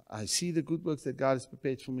 I see the good works that God has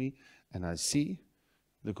prepared for me, and I see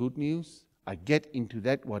the good news. I get into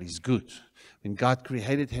that what is good. When God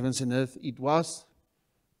created heavens and earth, it was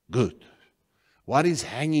good. What is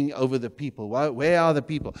hanging over the people? Where are the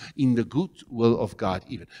people? In the good will of God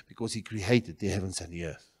even. Because He created the heavens and the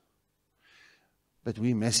earth. But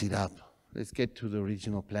we mess it up. Let's get to the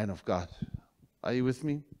original plan of God. Are you with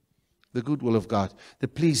me? The good will of God. The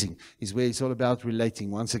pleasing is where it's all about relating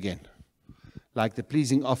once again. Like the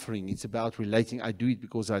pleasing offering, it's about relating. I do it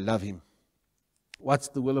because I love Him. What's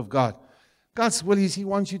the will of God? God's will is He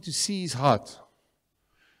wants you to see His heart.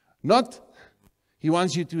 Not He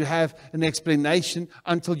wants you to have an explanation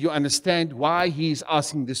until you understand why He is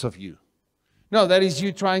asking this of you. No, that is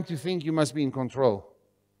you trying to think you must be in control.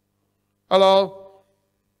 Hello?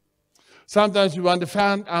 Sometimes we want to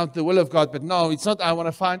find out the will of God, but no, it's not I want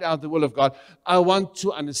to find out the will of God. I want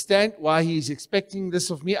to understand why He is expecting this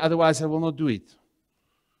of me, otherwise I will not do it.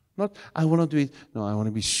 Not I will not do it. No, I want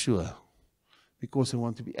to be sure. Because I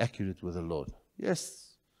want to be accurate with the Lord.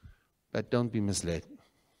 Yes, but don't be misled.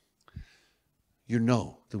 You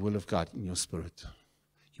know the will of God in your spirit.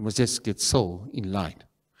 You must just get soul in line.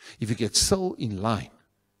 If you get soul in line,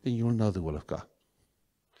 then you will know the will of God.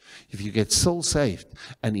 If you get soul saved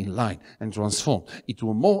and in line and transformed, it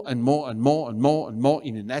will more and more and more and more and more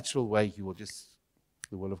in a natural way, you will just,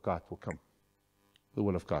 the will of God will come. The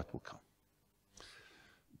will of God will come.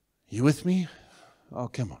 You with me? Oh,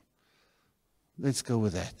 come on. Let's go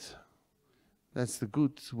with that. That's the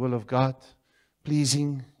good will of God.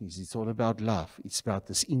 Pleasing is it's all about love. It's about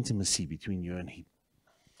this intimacy between you and Him.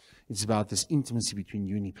 It's about this intimacy between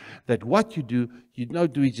you and Him. That what you do, you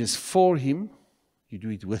don't do it just for Him, you do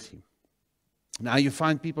it with Him. Now you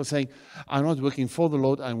find people saying, I'm not working for the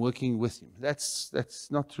Lord, I'm working with Him. That's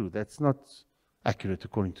not true. That's not accurate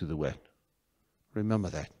according to the Word. Remember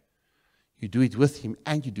that. You do it with Him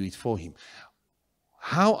and you do it for Him.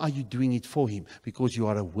 How are you doing it for Him? Because you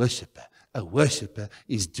are a worshiper. A worshiper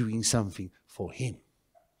is doing something for Him.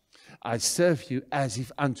 I serve you as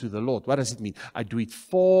if unto the Lord. What does it mean? I do it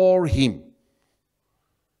for Him.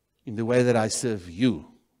 In the way that I serve you.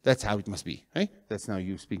 That's how it must be. Eh? That's now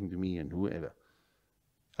you speaking to me and whoever.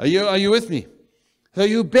 Are you with me? So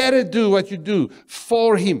you better do what you do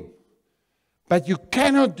for Him. But you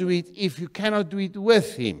cannot do it if you cannot do it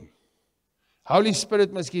with Him. Holy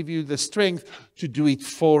Spirit must give you the strength to do it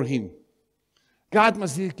for Him. God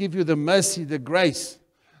must give you the mercy, the grace,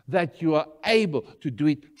 that you are able to do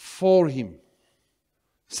it for Him.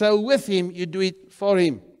 So with Him, you do it for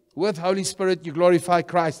Him. With Holy Spirit, you glorify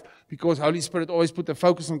Christ, because Holy Spirit always put the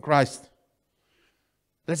focus on Christ.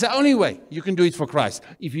 That's the only way you can do it for Christ,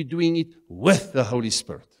 if you're doing it with the Holy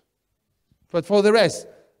Spirit. But for the rest,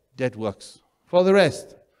 that works. For the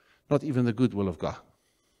rest, not even the good will of God.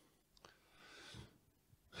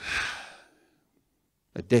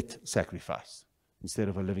 A dead sacrifice instead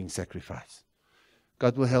of a living sacrifice.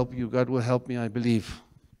 God will help you. God will help me, I believe.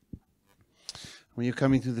 When you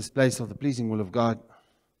come into this place of the pleasing will of God,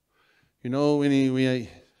 you know, in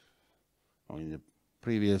the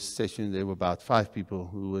previous session, there were about 5 people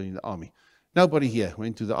who were in the army. Nobody here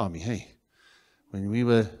went to the army. Hey, when we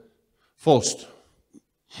were forced,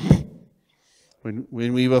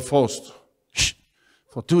 when we were forced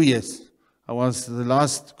for 2 years, I was the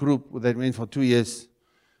last group that went for 2 years.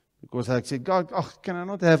 Because I said, God, can I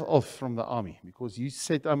not have off from the army? Because you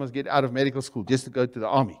said I must get out of medical school just to go to the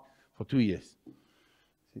army for 2 years. I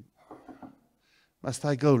said, must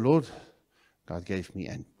I go, Lord? God gave me,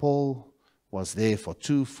 and Paul was there for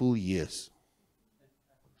 2 full years.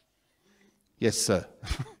 Yes, sir.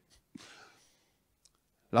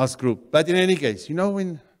 Last group. But in any case, you know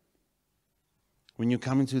when you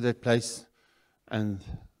come into that place and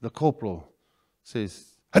the corporal says,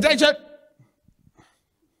 attention!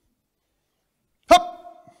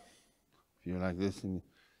 You're like this, and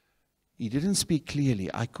he didn't speak clearly.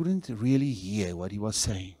 I couldn't really hear what he was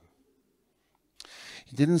saying.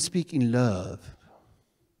 He didn't speak in love.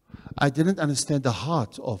 I didn't understand the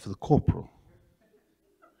heart of the corporal.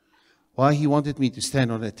 Why he wanted me to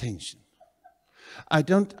stand on attention. I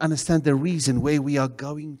don't understand the reason where we are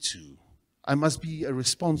going to. I must be a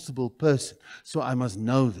responsible person, so I must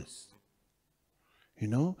know this.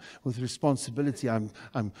 with responsibility. I'm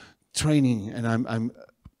training and I'm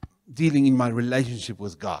dealing in my relationship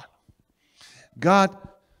with God. God,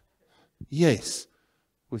 yes,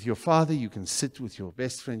 with your Father, you can sit with your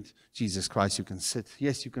best friend, Jesus Christ. You can sit.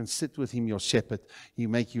 Yes, you can sit with Him, your shepherd. He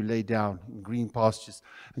make you lay down in green pastures,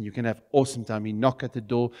 and you can have awesome time. He knock at the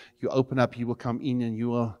door. You open up. He will come in,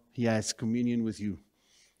 and He has communion with you.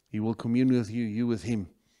 He will commune with you, you with Him.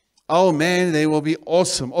 Oh man, they will be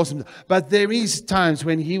awesome, awesome. But there is times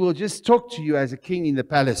when He will just talk to you as a king in the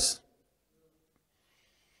palace,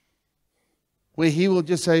 where He will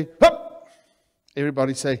just say, "Hup!"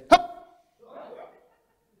 Everybody say, "Hup!"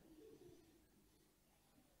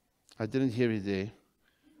 I didn't hear it there.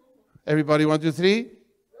 Everybody, 1, 2, 3.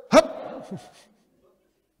 Hup!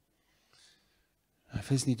 I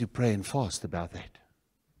first need to pray and fast about that.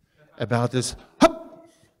 About this, hup!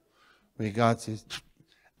 Where God says,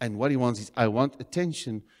 and what He wants is, I want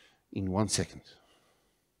attention in 1 second.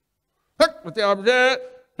 And then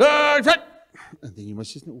you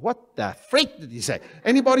must just know, what the freak did He say?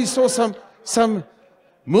 Anybody saw some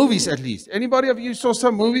movies at least? Anybody of you saw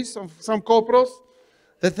some movies, some corporals?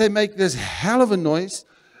 That they make this hell of a noise,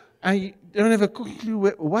 and you don't have a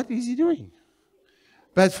clue what is he doing.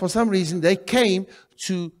 But for some reason, they came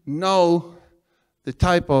to know the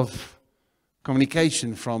type of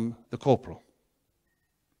communication from the corporal.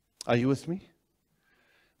 Are you with me?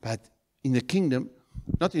 But in the kingdom,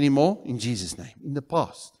 not anymore, in Jesus' name, in the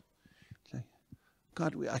past. Okay.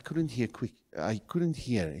 God, I couldn't hear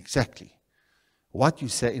exactly what you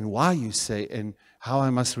say and why you say and how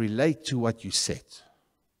I must relate to what you said.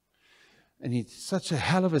 And it's such a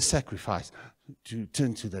hell of a sacrifice to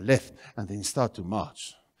turn to the left and then start to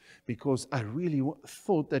march. Because I really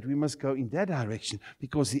thought that we must go in that direction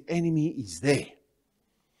because the enemy is there.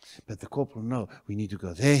 But the corporal, no, we need to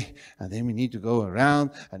go there, and then we need to go around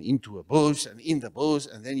and into a bush and in the bush,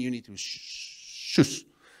 and then you need to shush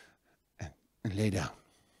and lay down.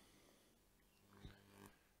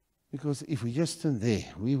 Because if we just turn there,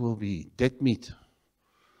 we will be dead meat,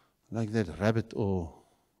 like that rabbit or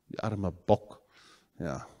the arme bok.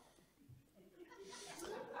 Yeah.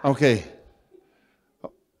 Okay.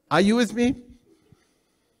 Are you with me?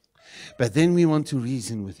 But then we want to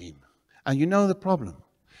reason with Him. And you know the problem.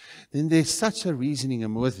 Then there's such a reasoning,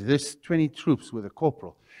 and with this 20 troops with a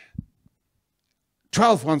corporal,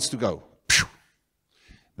 12 wants to go.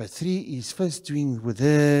 But 3 is first doing with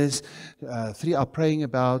this. 3 are praying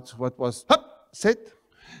about what was said.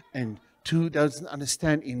 And 2 doesn't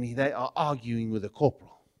understand, and they are arguing with the corporal.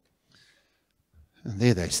 And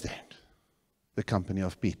there they stand, the company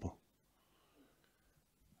of people.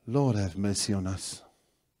 Lord, have mercy on us.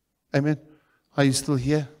 Amen. Are you still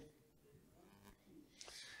here?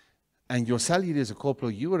 And your salary as a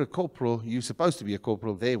corporal, you are a corporal, you're supposed to be a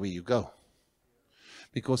corporal there where you go.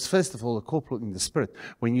 Because first of all, a corporal in the spirit,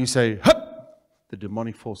 when you say, hup, the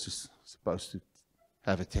demonic force is supposed to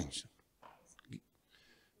have attention.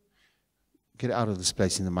 Get out of this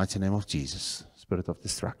place in the mighty name of Jesus, spirit of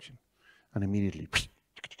destruction. And immediately,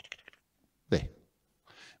 there.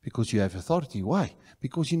 Because you have authority. Why?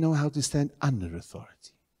 Because you know how to stand under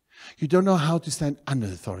authority. You don't know how to stand under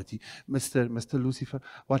authority. Mr. Lucifer,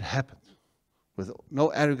 what happened? With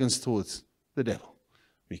no arrogance towards the devil.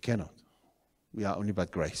 We cannot. We are only by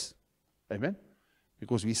grace. Amen?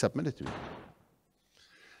 Because we submitted to Him.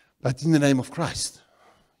 But in the name of Christ,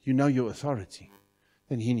 you know your authority.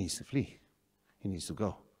 Then he needs to flee. He needs to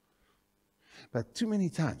go. But too many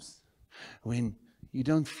times, when you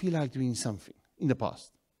don't feel like doing something in the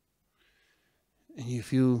past, and you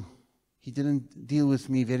feel he didn't deal with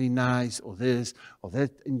me very nice, or this, or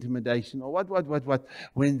that intimidation, or what,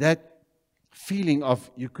 when that feeling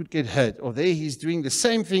of you could get hurt, or there he's doing the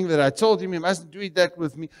same thing that I told him, he mustn't do that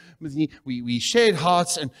with me. We shared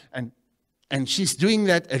hearts, and she's doing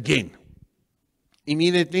that again.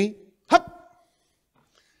 Immediately, hop,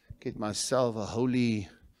 get myself a holy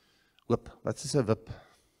whip. What is a whip?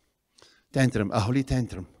 Tantrum, a holy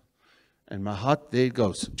tantrum. And my heart, there it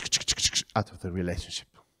goes, out of the relationship.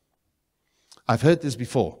 I've heard this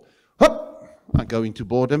before. Hup! I go into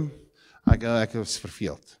boredom. I go, ek is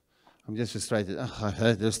verveeld. I'm just frustrated. Oh, I've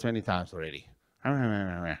heard this 20 times already.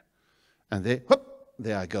 And there, hup,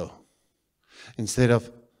 there I go. Instead of,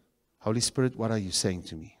 Holy Spirit, what are you saying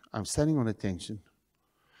to me? I'm standing on attention.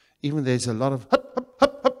 Even there's a lot of hup, hup,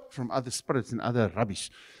 hup, hup from other spirits and other rubbish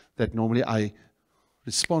that normally I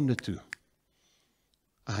responded to.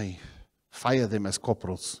 I fire them as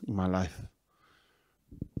corporals in my life.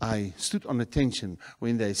 I stood on attention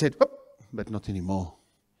when they said, hup, but not anymore.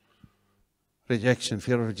 Rejection,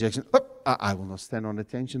 fear of rejection. Hup, I will not stand on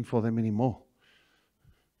attention for them anymore.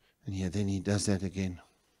 And yeah, then he does that again.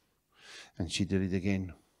 And she did it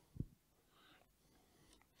again.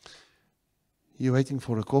 You're waiting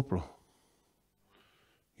for a corporal.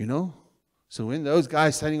 You know? So when those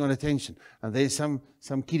guys standing on attention, and there's some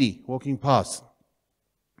kiddie walking past,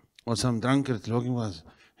 or some drunkard walking past,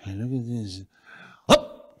 hey, look at this.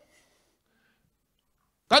 Up!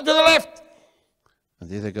 Go to the left! And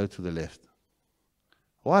there they go to the left.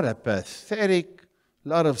 What a pathetic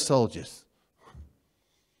lot of soldiers.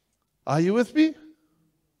 Are you with me?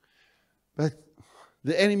 But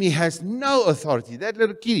the enemy has no authority. That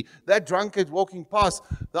little kiddie, that drunkard walking past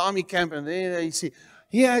the army camp, and there you see,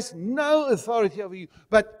 he has no authority over you.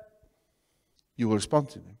 But you will respond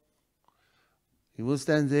to him. He will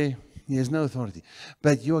stand there. He has no authority.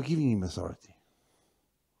 But you are giving him authority.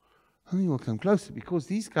 And he will come closer because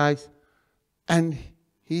these guys, and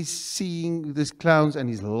he's seeing these clowns and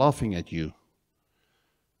he's laughing at you.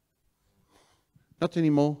 Not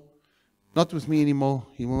anymore. Not with me anymore.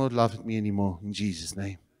 He will not laugh at me anymore in Jesus'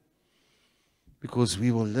 name. Because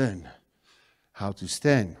we will learn how to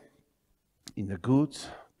stand in the good,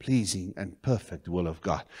 pleasing, and perfect will of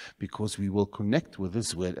God. Because we will connect with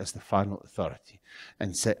this word as the final authority.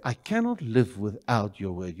 And say, I cannot live without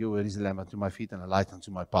your word. Your word is a lamp unto my feet and a light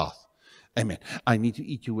unto my path. Amen. I need to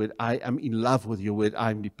eat your word. I am in love with your word.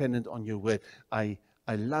 I am dependent on your word. I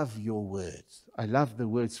love your words. I love the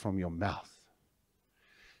words from your mouth.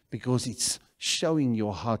 Because it's showing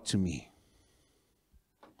your heart to me.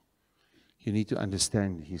 You need to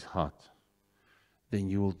understand his heart. Then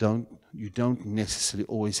you don't necessarily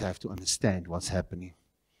always have to understand what's happening.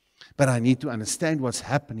 But I need to understand what's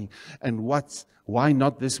happening and why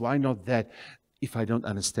not this, why not that, if I don't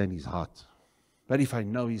understand his heart. But if I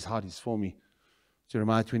know his heart is for me,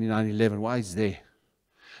 Jeremiah 29:11, why is there?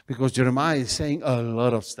 Because Jeremiah is saying a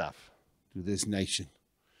lot of stuff to this nation.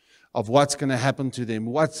 Of what's going to happen to them,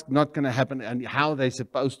 what's not going to happen, and how they're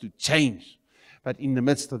supposed to change. But in the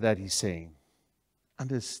midst of that, he's saying,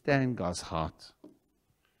 understand God's heart.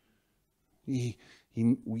 You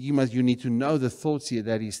need to know the thoughts here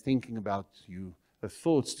that he's thinking about you, the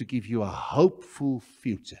thoughts to give you a hopeful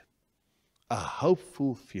future. A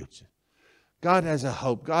hopeful future. God has a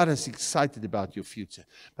hope. God is excited about your future.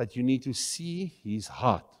 But you need to see his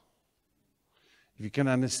heart. If you can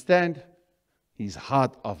understand his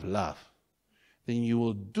heart of love, then you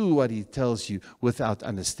will do what he tells you without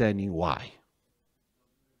understanding why.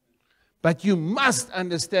 But you must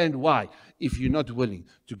understand why if you're not willing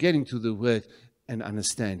to get into the word and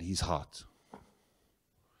understand his heart.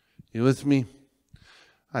 You with me?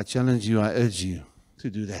 I challenge you, I urge you to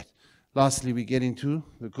do that. Lastly, we get into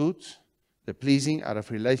the good, the pleasing out of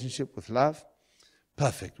relationship with love.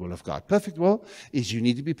 Perfect will of God. Perfect will is you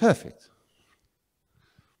need to be perfect.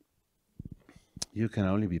 You can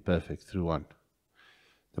only be perfect through one,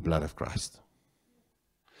 the blood of Christ.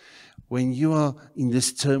 When you are in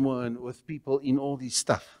this turmoil and with people in all this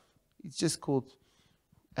stuff, it's just called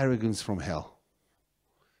arrogance from hell.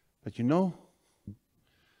 But you know,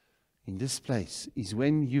 in this place is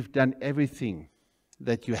when you've done everything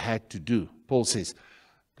that you had to do. Paul says,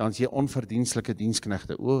 dan's jy onverdienstelike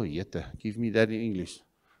diensknegte. Oh, jette, give me that in English.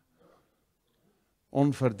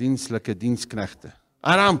 Onverdienstelike diensknegte.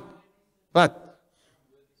 Aram, what?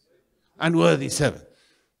 Unworthy servant.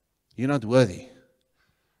 You're not worthy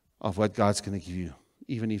of what God's going to give you,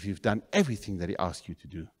 even if you've done everything that he asked you to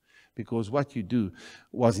do. Because what you do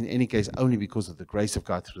was in any case only because of the grace of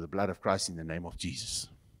God through the blood of Christ in the name of Jesus.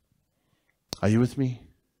 Are you with me?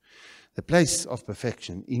 The place of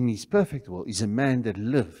perfection in his perfect will is a man that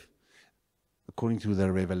lives according to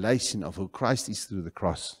the revelation of who Christ is through the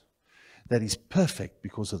cross. That is perfect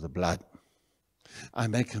because of the blood. I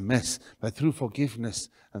make a mess, but through forgiveness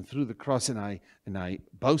and through the cross, and I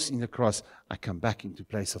boast in the cross, I come back into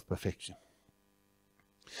place of perfection.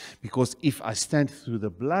 Because if I stand through the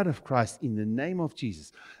blood of Christ in the name of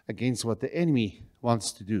Jesus against what the enemy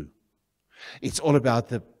wants to do, it's all about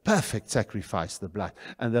the perfect sacrifice, the blood,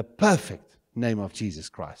 and the perfect name of Jesus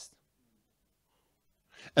Christ.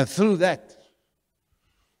 And through that,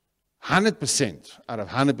 100% out of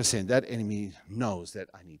 100%, that enemy knows that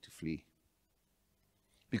I need to flee.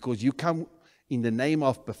 Because you come in the name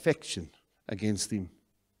of perfection against him.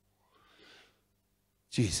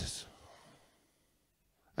 Jesus.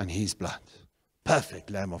 And his blood. Perfect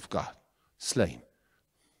Lamb of God. Slain.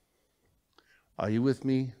 Are you with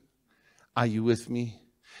me? Are you with me?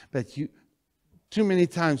 But too many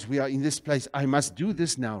times we are in this place, I must do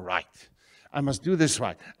this now right. I must do this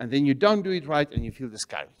right. And then you don't do it right and you feel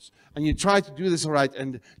discouraged. And you try to do this right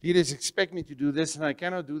and leaders expect me to do this and I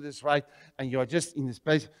cannot do this right. And you are just in this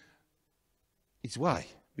place. It's why?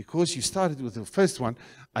 because you started with the first one,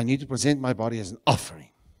 I need to present my body as an offering.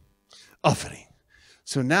 Offering.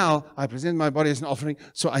 So now I present my body as an offering,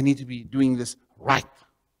 so I need to be doing this right,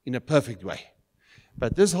 in a perfect way.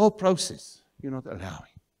 But this whole process, you're not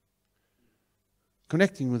allowing.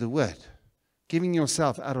 Connecting with the Word, giving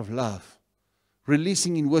yourself out of love,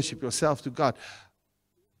 releasing in worship yourself to God.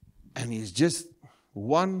 And it's just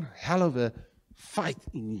one hell of a fight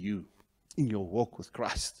in you, in your walk with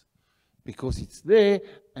Christ. Because it's there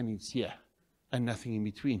and it's here, and nothing in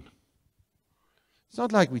between. It's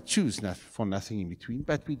not like we choose for nothing in between,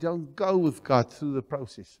 but we don't go with God through the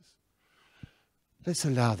processes. Let's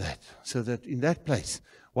allow that, so that in that place,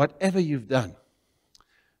 whatever you've done,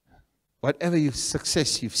 whatever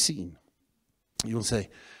success you've seen, you'll say,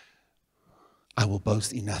 I will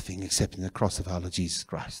boast in nothing except in the cross of our Lord Jesus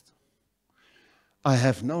Christ. I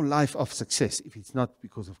have no life of success if it's not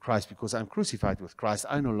because of Christ, because I'm crucified with Christ.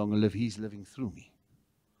 I no longer live, He's living through me.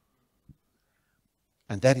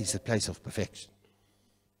 And that is the place of perfection,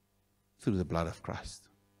 through the blood of Christ.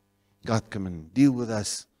 God, come and deal with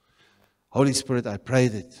us. Holy Spirit, I pray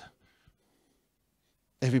that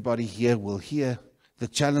everybody here will hear the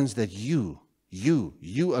challenge that you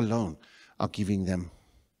alone are giving them.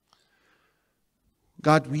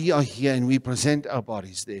 God, we are here and we present our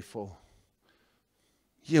bodies, therefore.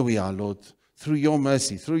 Here we are, Lord, through your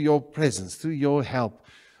mercy, through your presence, through your help.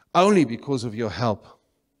 Only because of your help,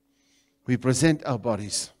 we present our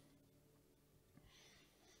bodies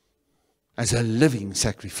as a living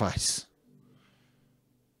sacrifice.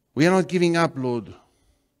 We are not giving up, Lord.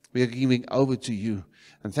 We are giving over to you.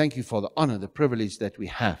 And thank you for the honor, the privilege that we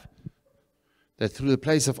have. That through the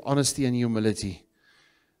place of honesty and humility,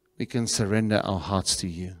 we can surrender our hearts to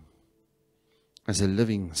you as a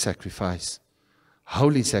living sacrifice.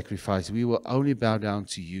 Holy sacrifice. We will only bow down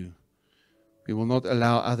to you. We will not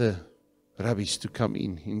allow other rubbish to come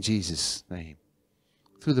in Jesus' name.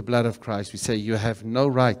 Through the blood of Christ, we say you have no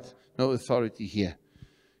right, no authority here.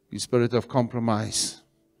 You spirit of compromise,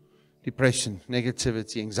 depression,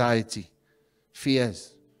 negativity, anxiety,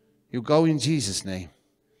 fears. You go in Jesus' name,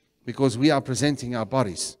 because we are presenting our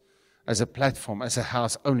bodies as a platform, as a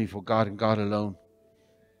house only for God and God alone.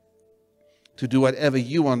 To do whatever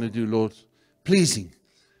you want to do, Lord. Pleasing.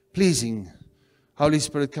 Holy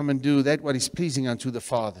Spirit, come and do that what is pleasing unto the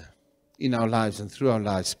Father in our lives and through our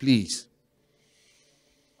lives, please.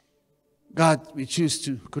 God, we choose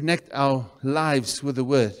to connect our lives with the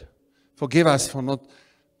Word. Forgive us for not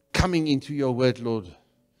coming into your Word, Lord.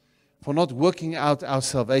 For not working out our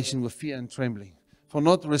salvation with fear and trembling. For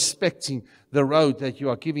not respecting the road that you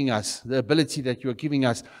are giving us, the ability that you are giving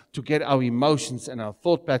us to get our emotions and our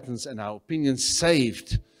thought patterns and our opinions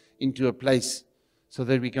saved into a place so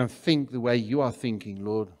that we can think the way you are thinking,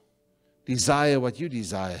 Lord. Desire what you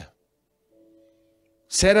desire.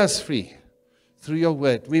 Set us free through your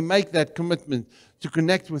word. We make that commitment to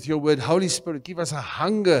connect with your word. Holy Spirit, give us a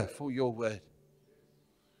hunger for your word.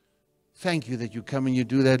 Thank you that you come and you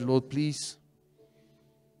do that, Lord, please.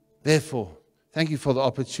 Therefore, thank you for the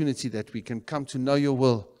opportunity that we can come to know your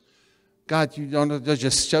will. God, you are not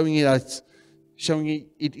just showing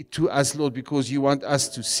it to us, Lord, because you want us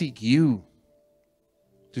to seek you.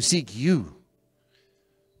 To seek you.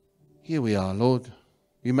 Here we are, Lord.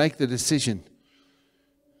 We make the decision.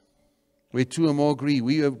 Where two or more agree,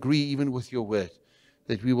 we agree even with your word,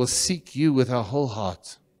 that we will seek you with our whole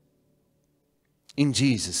heart. In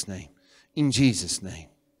Jesus' name. In Jesus' name.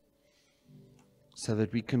 So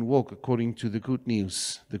that we can walk according to the good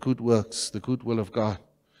news, the good works, the good will of God.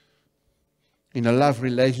 In a love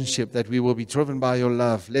relationship, that we will be driven by your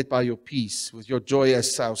love, led by your peace, with your joy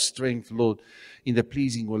as our strength, Lord, in the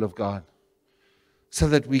pleasing will of God. So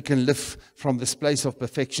that we can live from this place of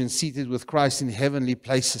perfection, seated with Christ in heavenly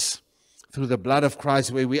places, through the blood of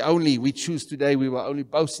Christ, where we choose today, we will only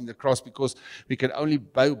boast in the cross, because we can only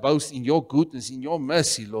boast in your goodness, in your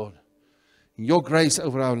mercy, Lord, in your grace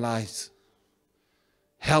over our lives.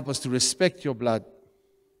 Help us to respect your blood.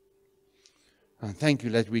 And thank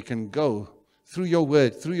you that we can go through your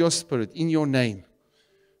word, through your spirit, in your name,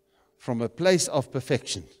 from a place of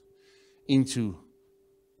perfection into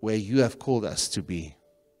where you have called us to be.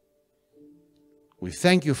 We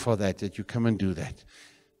thank you for that you come and do that.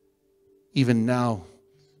 Even now,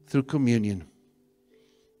 through communion,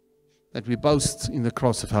 that we boast in the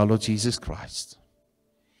cross of our Lord Jesus Christ.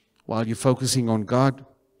 While you're focusing on God,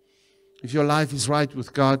 if your life is right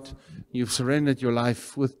with God, you've surrendered your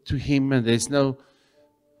life to Him, and there's no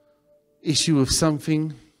issue of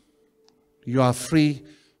something, you are free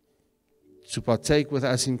to partake with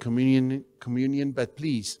us in communion, but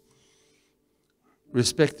please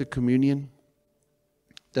respect the communion.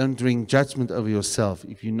 Don't bring judgment over yourself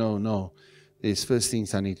if you know, no, there's first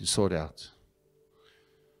things I need to sort out.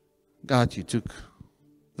 God, you took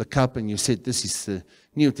the cup and you said, this is the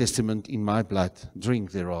New Testament in my blood,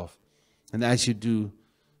 drink thereof. And as you do,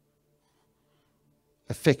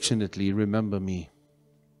 affectionately remember me.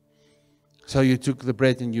 So you took the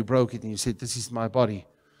bread and you broke it and you said, this is my body,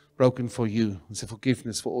 broken for you. It's a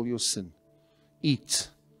forgiveness for all your sin. Eat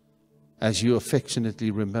as you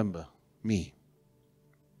affectionately remember me.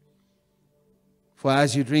 For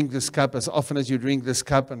as you drink this cup, as often as you drink this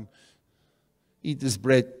cup and eat this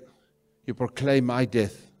bread, you proclaim my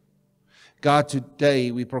death. God,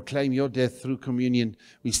 today we proclaim your death through communion.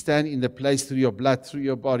 We stand in the place through your blood, through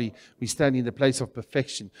your body. We stand in the place of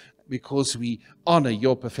perfection because we honor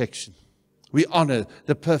your perfection. We honor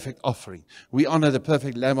the perfect offering. We honor the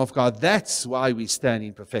perfect Lamb of God. That's why we stand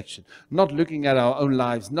in perfection. Not looking at our own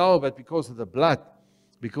lives, no, but because of the blood,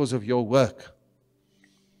 because of your work.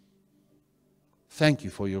 Thank you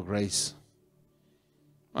for your grace.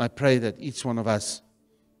 I pray that each one of us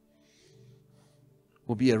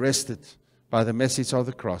will be arrested by the message of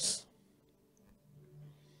the cross.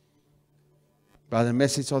 By the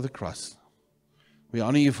message of the cross. We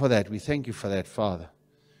honor you for that. We thank you for that, Father.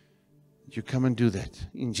 You come and do that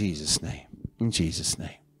in Jesus' name. In Jesus'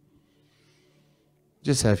 name.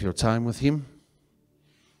 Just have your time with him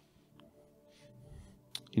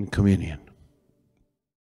in communion.